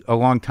me a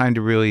long time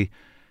to really,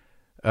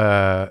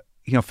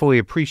 fully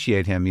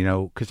appreciate him,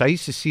 because I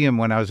used to see him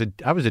when I was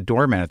a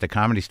doorman at the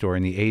Comedy Store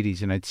in the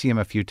 80s, and I'd see him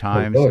a few Oh,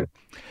 times. really?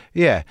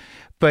 Yeah.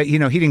 But, he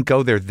didn't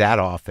go there that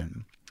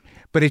often.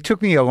 But it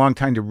took me a long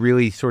time to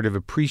really sort of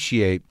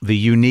appreciate the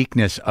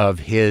uniqueness of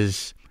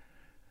his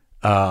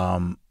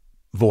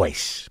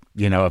voice,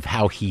 of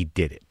how he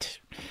did it,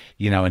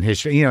 and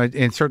his,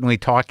 and certainly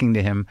talking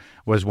to him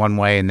was one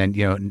way. And then,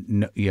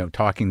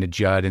 talking to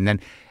Judd, and then,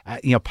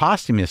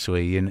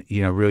 posthumously, and,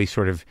 really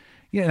sort of,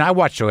 and I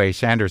watched Larry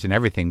Sanders and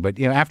everything, but,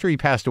 after he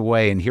passed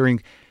away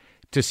and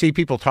to see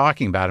people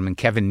talking about him and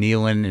Kevin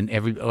Nealon and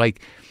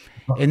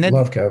and then,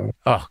 Love Kevin.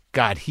 oh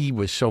God, he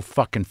was so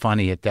fucking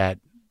funny at that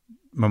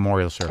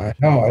memorial service.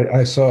 I know.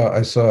 I saw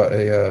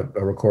a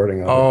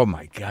recording of it. Oh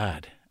my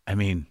God. I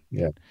mean,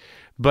 Yeah.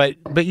 but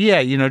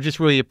yeah, just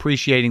really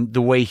appreciating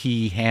the way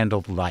he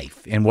handled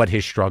life and what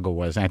his struggle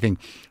was. And I think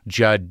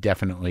Judd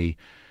definitely,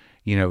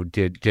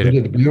 did He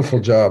did a beautiful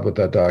job with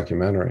that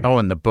documentary. Oh,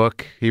 in the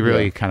book, he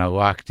really kind of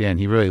locked in.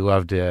 He really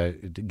loved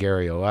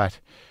Garry a lot.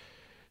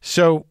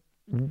 So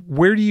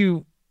where do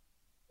you,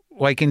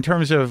 in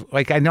terms of,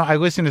 I know I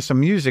listen to some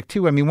music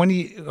too. I mean, when do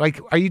you,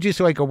 are you just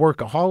like a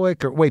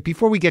workaholic, or wait,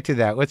 before we get to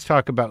that, let's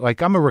talk about,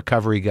 I'm a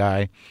recovery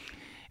guy,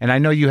 and I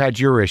know you had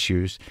your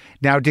issues.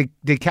 Now, did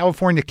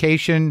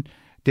Californication,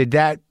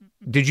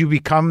 did you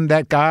become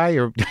that guy,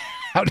 or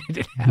how did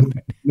it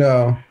happen?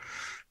 No,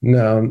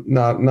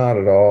 not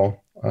at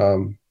all.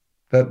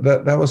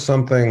 That was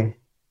something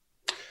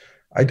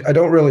I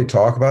don't really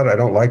talk about. I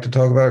don't like to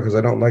talk about it because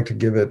I don't like to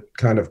give it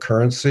kind of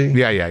currency.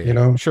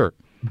 Yeah. Sure.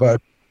 But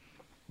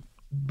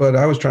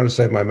I was trying to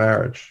save my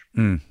marriage.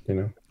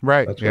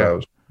 Right. That's what I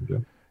was trying to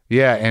do.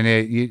 Yeah, and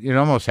it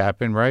almost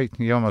happened, right?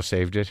 You almost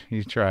saved it.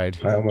 You tried.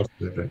 I almost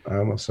saved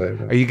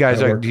it. Are you guys,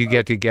 do you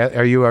get together?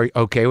 Are you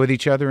okay with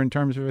each other in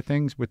terms of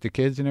things with the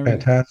kids and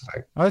everything?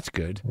 Fantastic. Oh, that's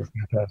good. We're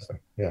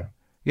fantastic. Yeah.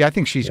 Yeah, I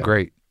think she's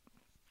great.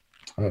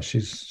 Oh,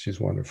 she's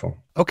wonderful.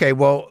 Okay,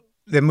 well,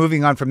 then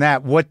moving on from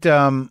that, what's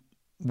the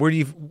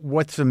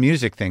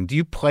music thing? Do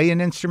you play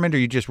an instrument, or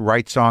you just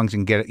write songs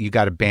and you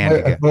got a band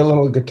together? I play a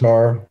little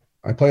guitar.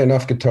 I play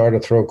enough guitar to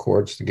throw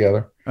chords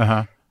together.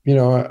 Uh-huh.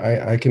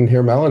 I can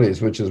hear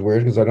melodies, which is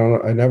weird because I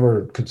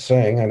never could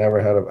sing.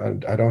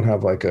 I don't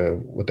have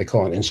what they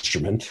call an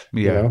instrument,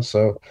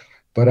 so,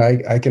 but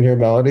I can hear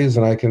melodies,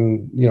 and I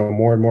can,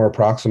 more and more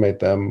approximate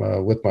them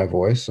with my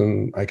voice,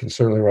 and I can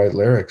certainly write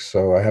lyrics.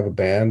 So I have a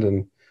band,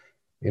 and,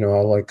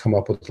 I'll come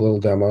up with little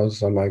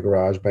demos on my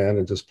garage band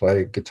and just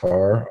play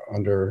guitar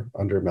under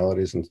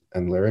melodies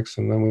and lyrics.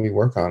 And then we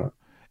work on it.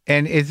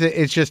 And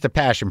it's just a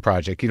passion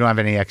project. You don't have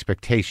any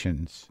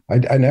expectations.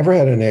 I never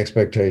had any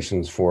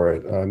expectations for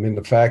it. I mean,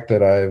 the fact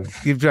that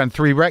you've done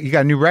you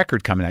got a new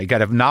record coming out. You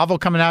got a novel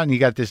coming out, and you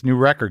got this new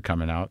record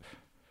coming out.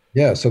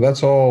 Yeah. So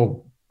that's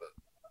all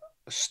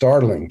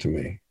startling to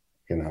me,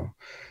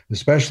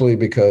 especially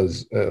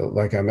because,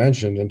 like I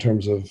mentioned, in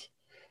terms of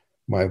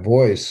my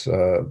voice,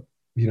 I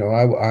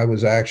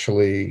was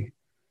actually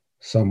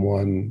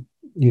someone,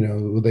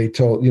 they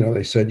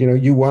said,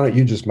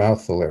 you just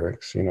mouth the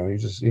lyrics, you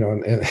just,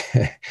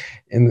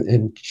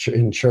 in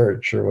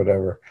church or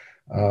whatever.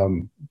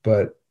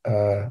 But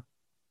I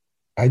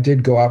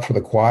did go out for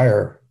the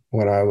choir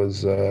when I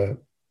was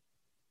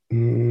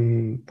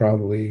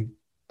probably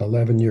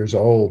 11 years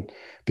old,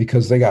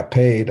 because they got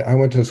paid. I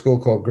went to a school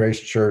called Grace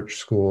Church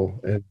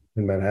School in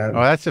Manhattan.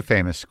 Oh, that's a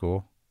famous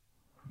school.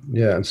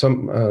 Yeah.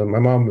 And my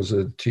mom was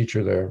a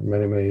teacher there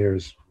many, many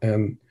years.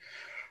 And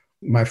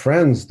my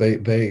friends,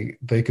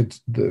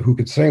 who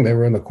could sing, they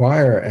were in the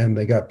choir, and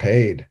they got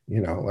paid,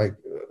 like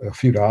a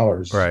few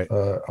dollars right.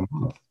 A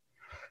month.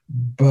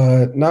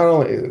 But not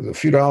only a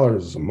few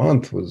dollars a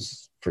month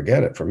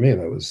forget it for me.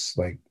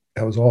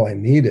 That was all I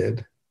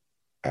needed.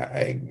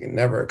 I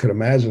never could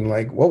imagine,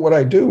 what would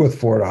I do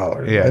with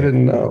 $4? Yeah. I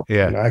didn't know.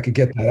 Yeah. I could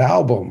get that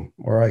album,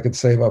 or I could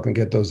save up and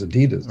get those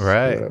Adidas.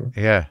 Right.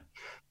 Yeah.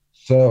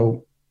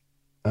 So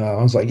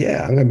I was like,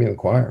 yeah, I'm going to be in the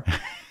choir.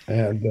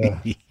 And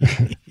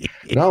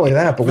not only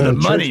that, but for when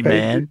the money,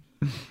 man.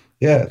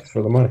 Yeah, it's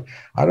for the money.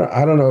 I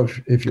don't know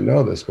if you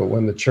know this, but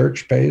when the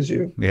church pays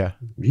you, yeah,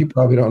 you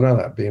probably don't know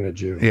that, being a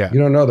Jew. Yeah, you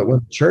don't know that when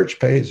the church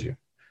pays you,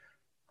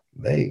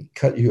 they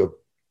cut you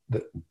a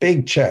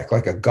big check,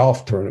 like a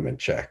golf tournament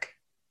check.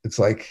 It's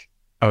like,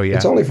 oh yeah,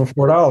 it's only for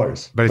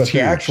 $4, but it's the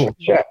huge. Actual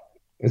check,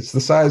 it's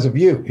the size of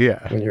you.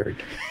 Yeah, when you're.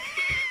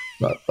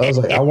 But I was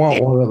like, I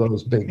want one of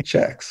those big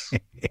checks.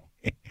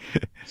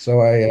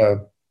 So I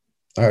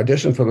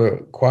auditioned for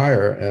the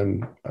choir,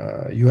 and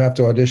you have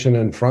to audition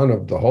in front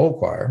of the whole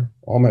choir,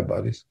 all my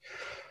buddies.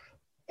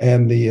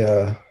 And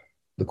the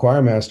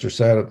choir master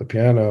sat at the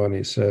piano, and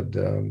he said,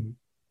 okay,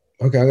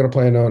 I'm going to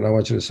play a note, and I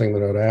want you to sing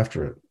the note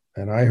after it.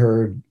 and I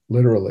heard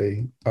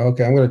literally,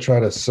 okay, I'm going to try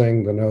to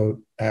sing the note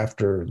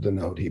after the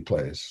note he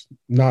plays,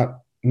 not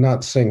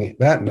sing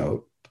that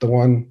note, the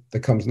one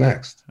that comes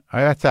next.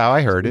 That's how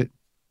I heard it.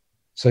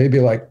 So he'd be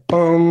like,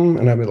 bum,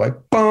 and I'd be like,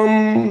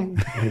 bum,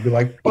 and he'd be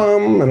like,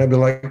 bum, and I'd be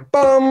like,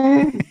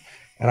 bum.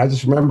 And I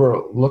just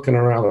remember looking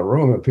around the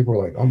room and people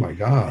were like, oh my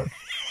God,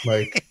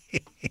 like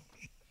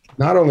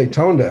not only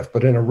tone deaf,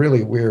 but in a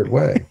really weird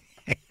way.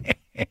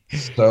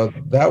 So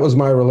that was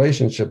my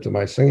relationship to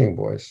my singing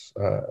voice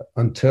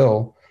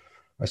until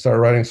I started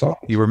writing songs.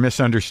 You were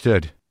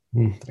misunderstood.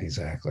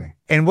 Exactly.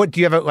 And what, do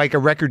you have a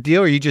record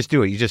deal, or you just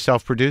do it? You just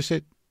self-produce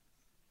it?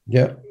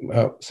 Yeah,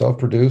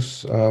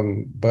 self-produce.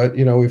 But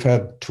we've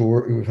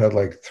had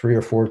like 3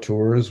 or 4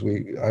 tours.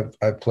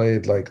 I've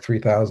played like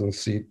 3,000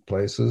 seat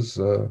places.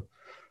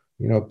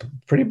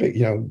 Pretty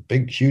big,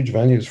 big, huge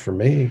venues for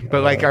me.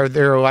 But are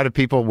there a lot of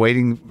people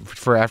waiting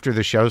for after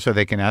the show so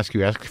they can ask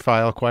you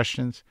X-File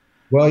questions?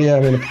 Well, yeah, I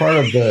mean, part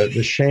of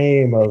the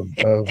shame of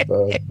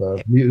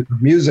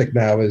music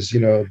now is,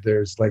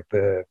 there's like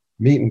the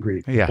meet and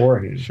greet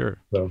beforehand. Sure.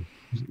 So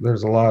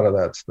there's a lot of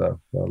that stuff,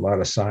 a lot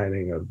of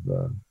signing of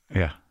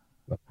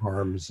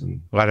arms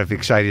and a lot of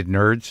excited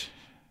nerds.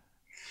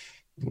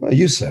 Well,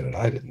 you said it.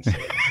 I didn't say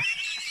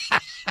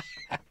it.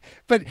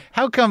 But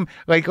how come,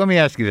 let me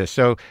ask you this.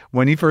 So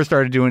when you first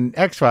started doing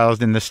X-Files,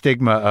 and the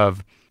stigma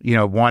of,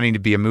 wanting to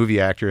be a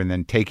movie actor and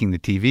then taking the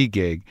TV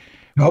gig.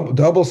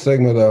 Double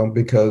stigma, though,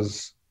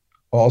 because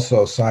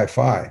also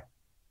sci-fi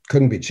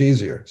couldn't be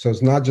cheesier. So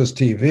it's not just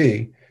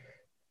TV,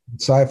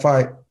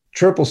 sci-fi,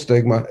 triple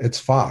stigma, it's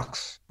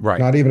Fox. Right.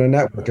 Not even a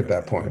network at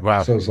that point.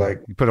 Wow. So it's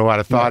like. You put a lot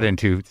of thought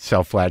into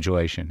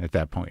self-flagellation at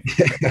that point.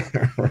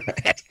 Yeah,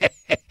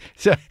 right.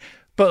 So,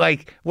 but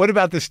what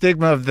about the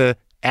stigma of the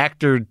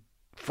actor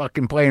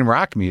fucking playing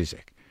rock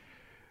music?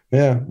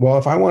 Yeah. Well,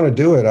 if I want to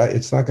do it,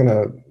 that's not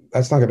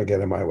going to get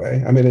in my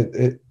way. I mean,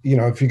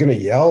 if you're going to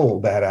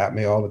yell that at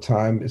me all the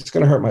time, it's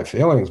going to hurt my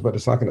feelings, but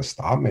it's not going to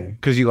stop me.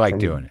 Because you like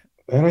doing it.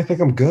 And I think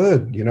I'm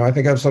good. I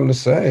think I have something to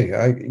say.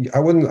 I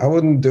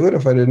wouldn't do it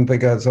if I didn't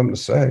think I had something to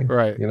say.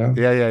 Right.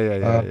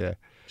 Yeah.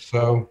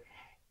 So,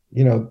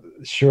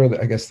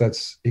 sure, I guess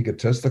that's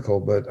egotistical,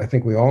 but I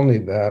think we all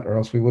need that, or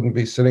else we wouldn't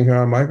be sitting here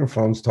on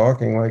microphones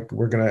talking like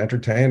we're going to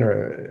entertain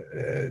or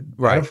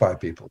edify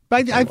people.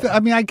 But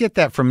I get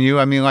that from you.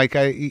 I mean,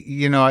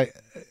 I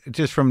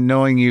just from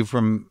knowing you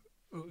from,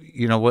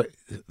 what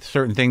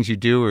certain things you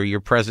do or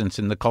your presence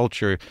in the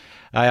culture,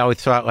 I always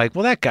thought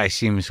well, that guy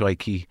seems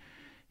like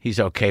he's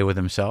okay with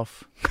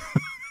himself.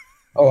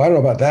 Oh, I don't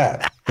know about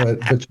that, but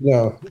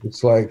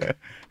it's like,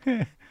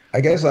 I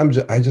guess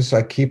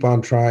I keep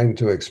on trying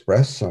to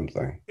express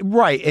something.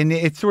 Right. And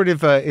it's sort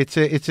of it's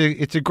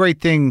a great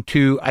thing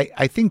to,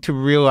 I think, to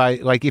realize,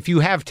 if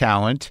you have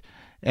talent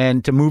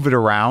and to move it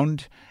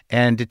around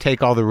and to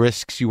take all the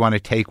risks you want to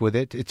take with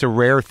it. It's a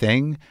rare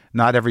thing.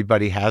 Not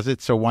everybody has it.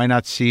 So why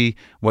not see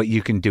what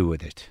you can do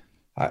with it?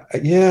 I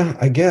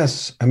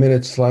guess. I mean,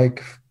 it's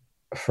like,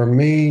 for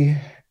me,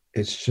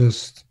 it's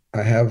just,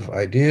 I have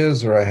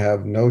ideas or I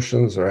have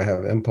notions or I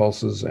have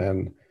impulses,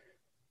 and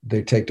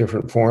they take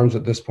different forms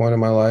at this point in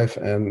my life.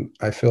 And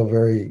I feel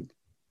very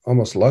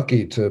almost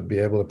lucky to be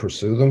able to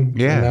pursue them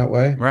in that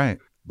way. Right.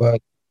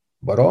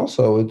 But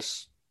also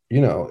it's,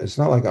 it's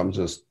not like I'm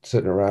just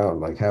sitting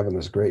around having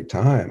this great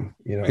time.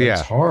 It's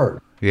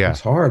hard. Yeah.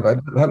 It's hard.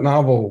 That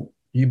novel,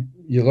 you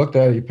looked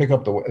at it, you pick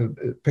up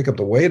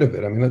the weight of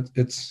it. I mean,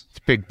 it's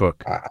a big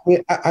book.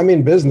 I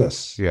mean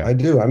business. Yeah, I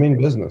do. I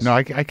mean business. No,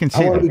 I can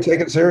see. I want to be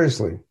taken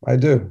seriously. I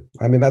do.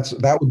 I mean,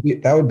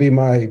 that would be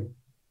my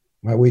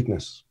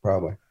weakness,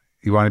 probably.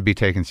 You want to be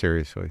taken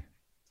seriously.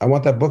 I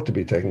want that book to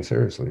be taken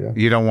seriously. Yeah.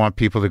 You don't want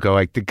people to go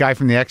the guy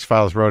from the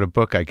X-Files wrote a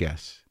book, I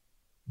guess.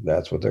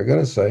 That's what they're going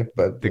to say.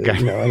 But the guy,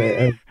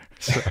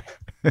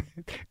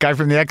 guy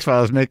from the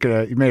X-Files made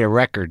a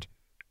record.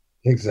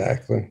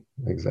 Exactly.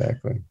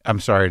 I'm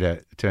sorry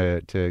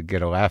to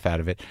get a laugh out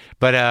of it,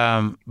 but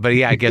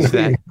yeah, I guess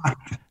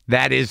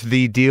that is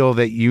the deal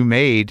that you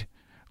made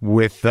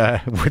with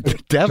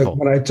the devil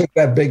when I took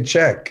that big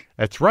check.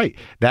 That's right.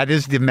 That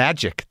is the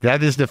magic.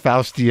 That is the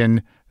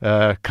Faustian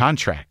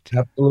contract.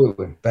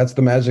 Absolutely, that's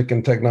the magic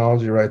and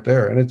technology right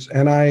there.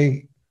 And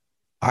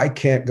I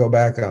can't go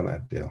back on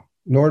that deal.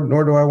 Nor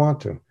do I want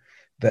to.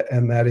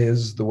 That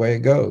is the way it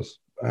goes.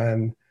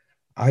 And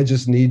I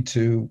just need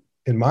to.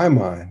 In my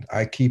mind,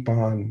 I keep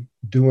on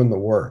doing the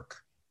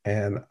work,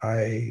 and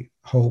I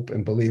hope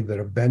and believe that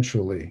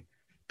eventually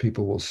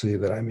people will see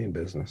that I mean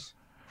business.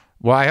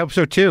 Well, I hope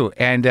so too.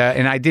 And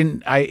I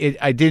didn't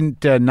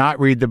not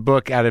read the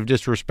book out of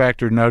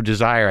disrespect or no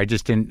desire. I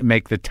just didn't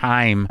make the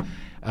time,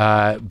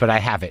 but I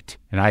have it,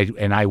 and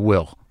I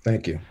will.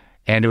 Thank you.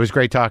 And it was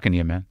great talking to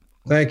you, man.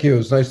 Thank you. It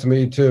was nice to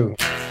meet you too.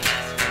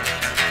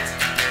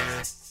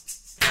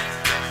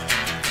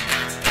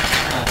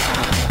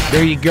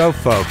 There you go,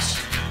 folks.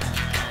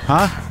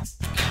 Huh?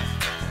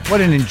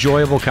 What an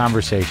enjoyable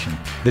conversation.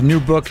 The new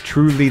book,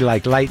 Truly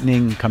Like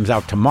Lightning, comes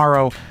out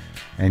tomorrow,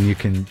 and you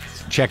can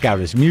check out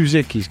his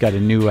music. He's got a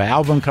new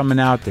album coming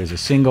out. There's a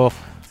single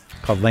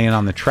called Laying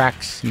on the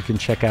Tracks. You can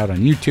check out on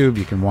YouTube.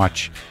 You can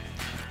watch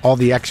all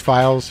the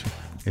X-Files.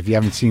 If you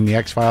haven't seen the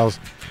X-Files,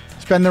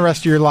 spend the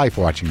rest of your life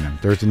watching them.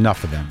 There's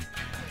enough of them.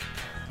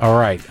 All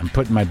right, I'm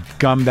putting my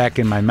gum back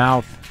in my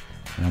mouth,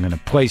 and I'm going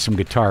to play some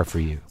guitar for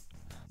you.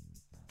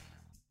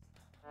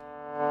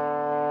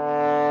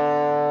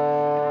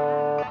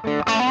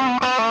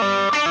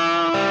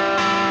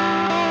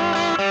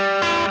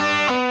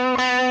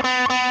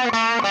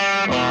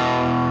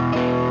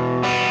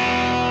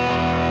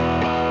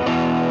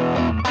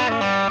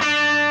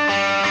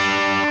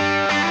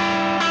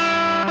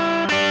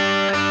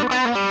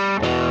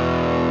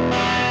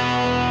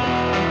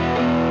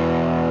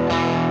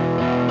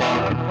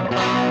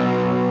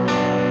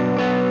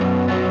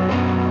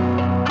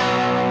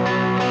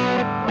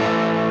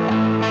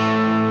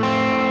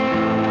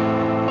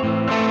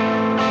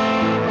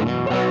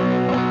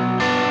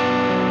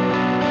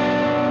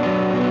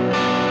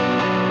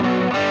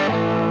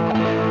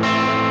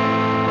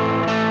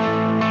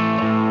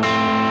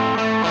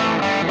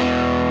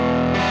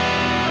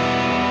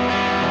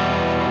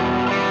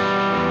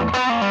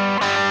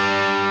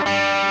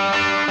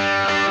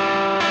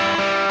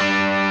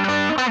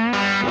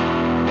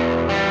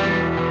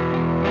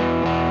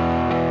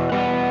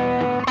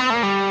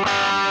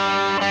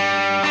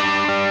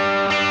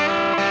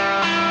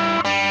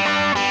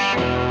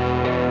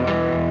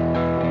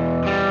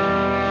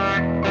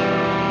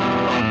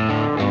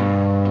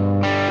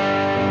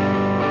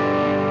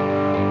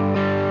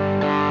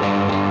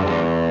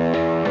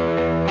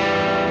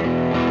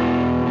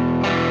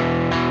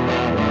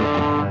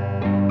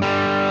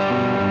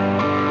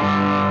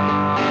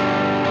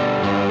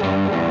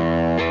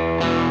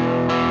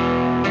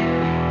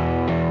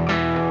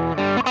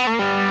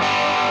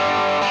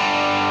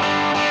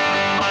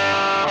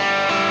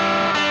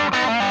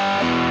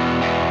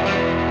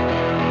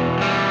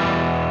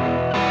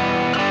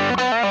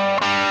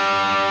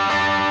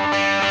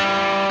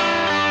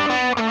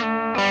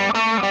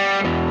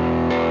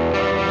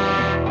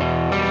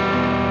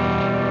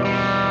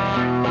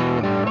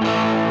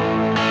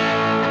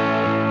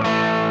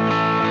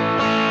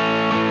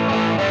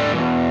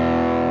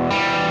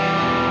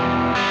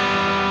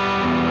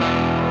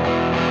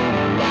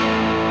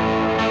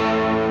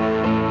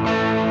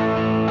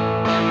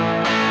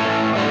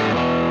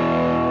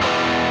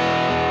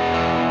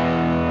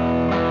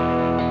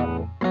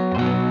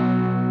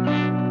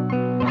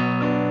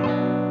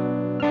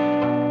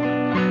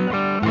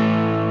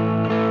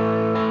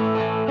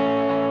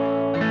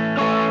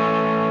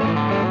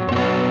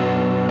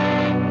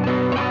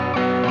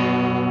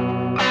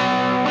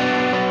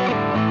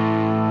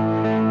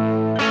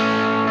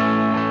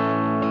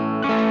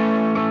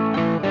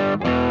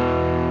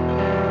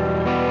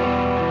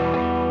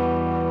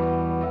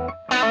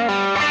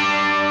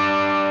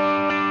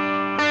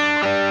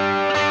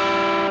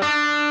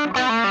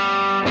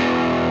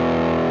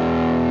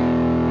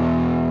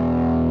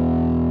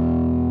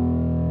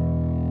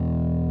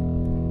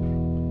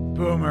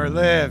 Boomer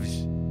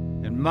lives,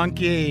 and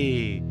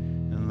Monkey,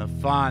 and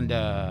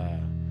LaFonda,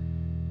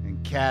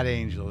 and cat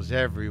angels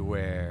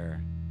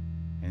everywhere,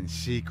 and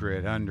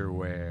secret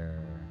underwear.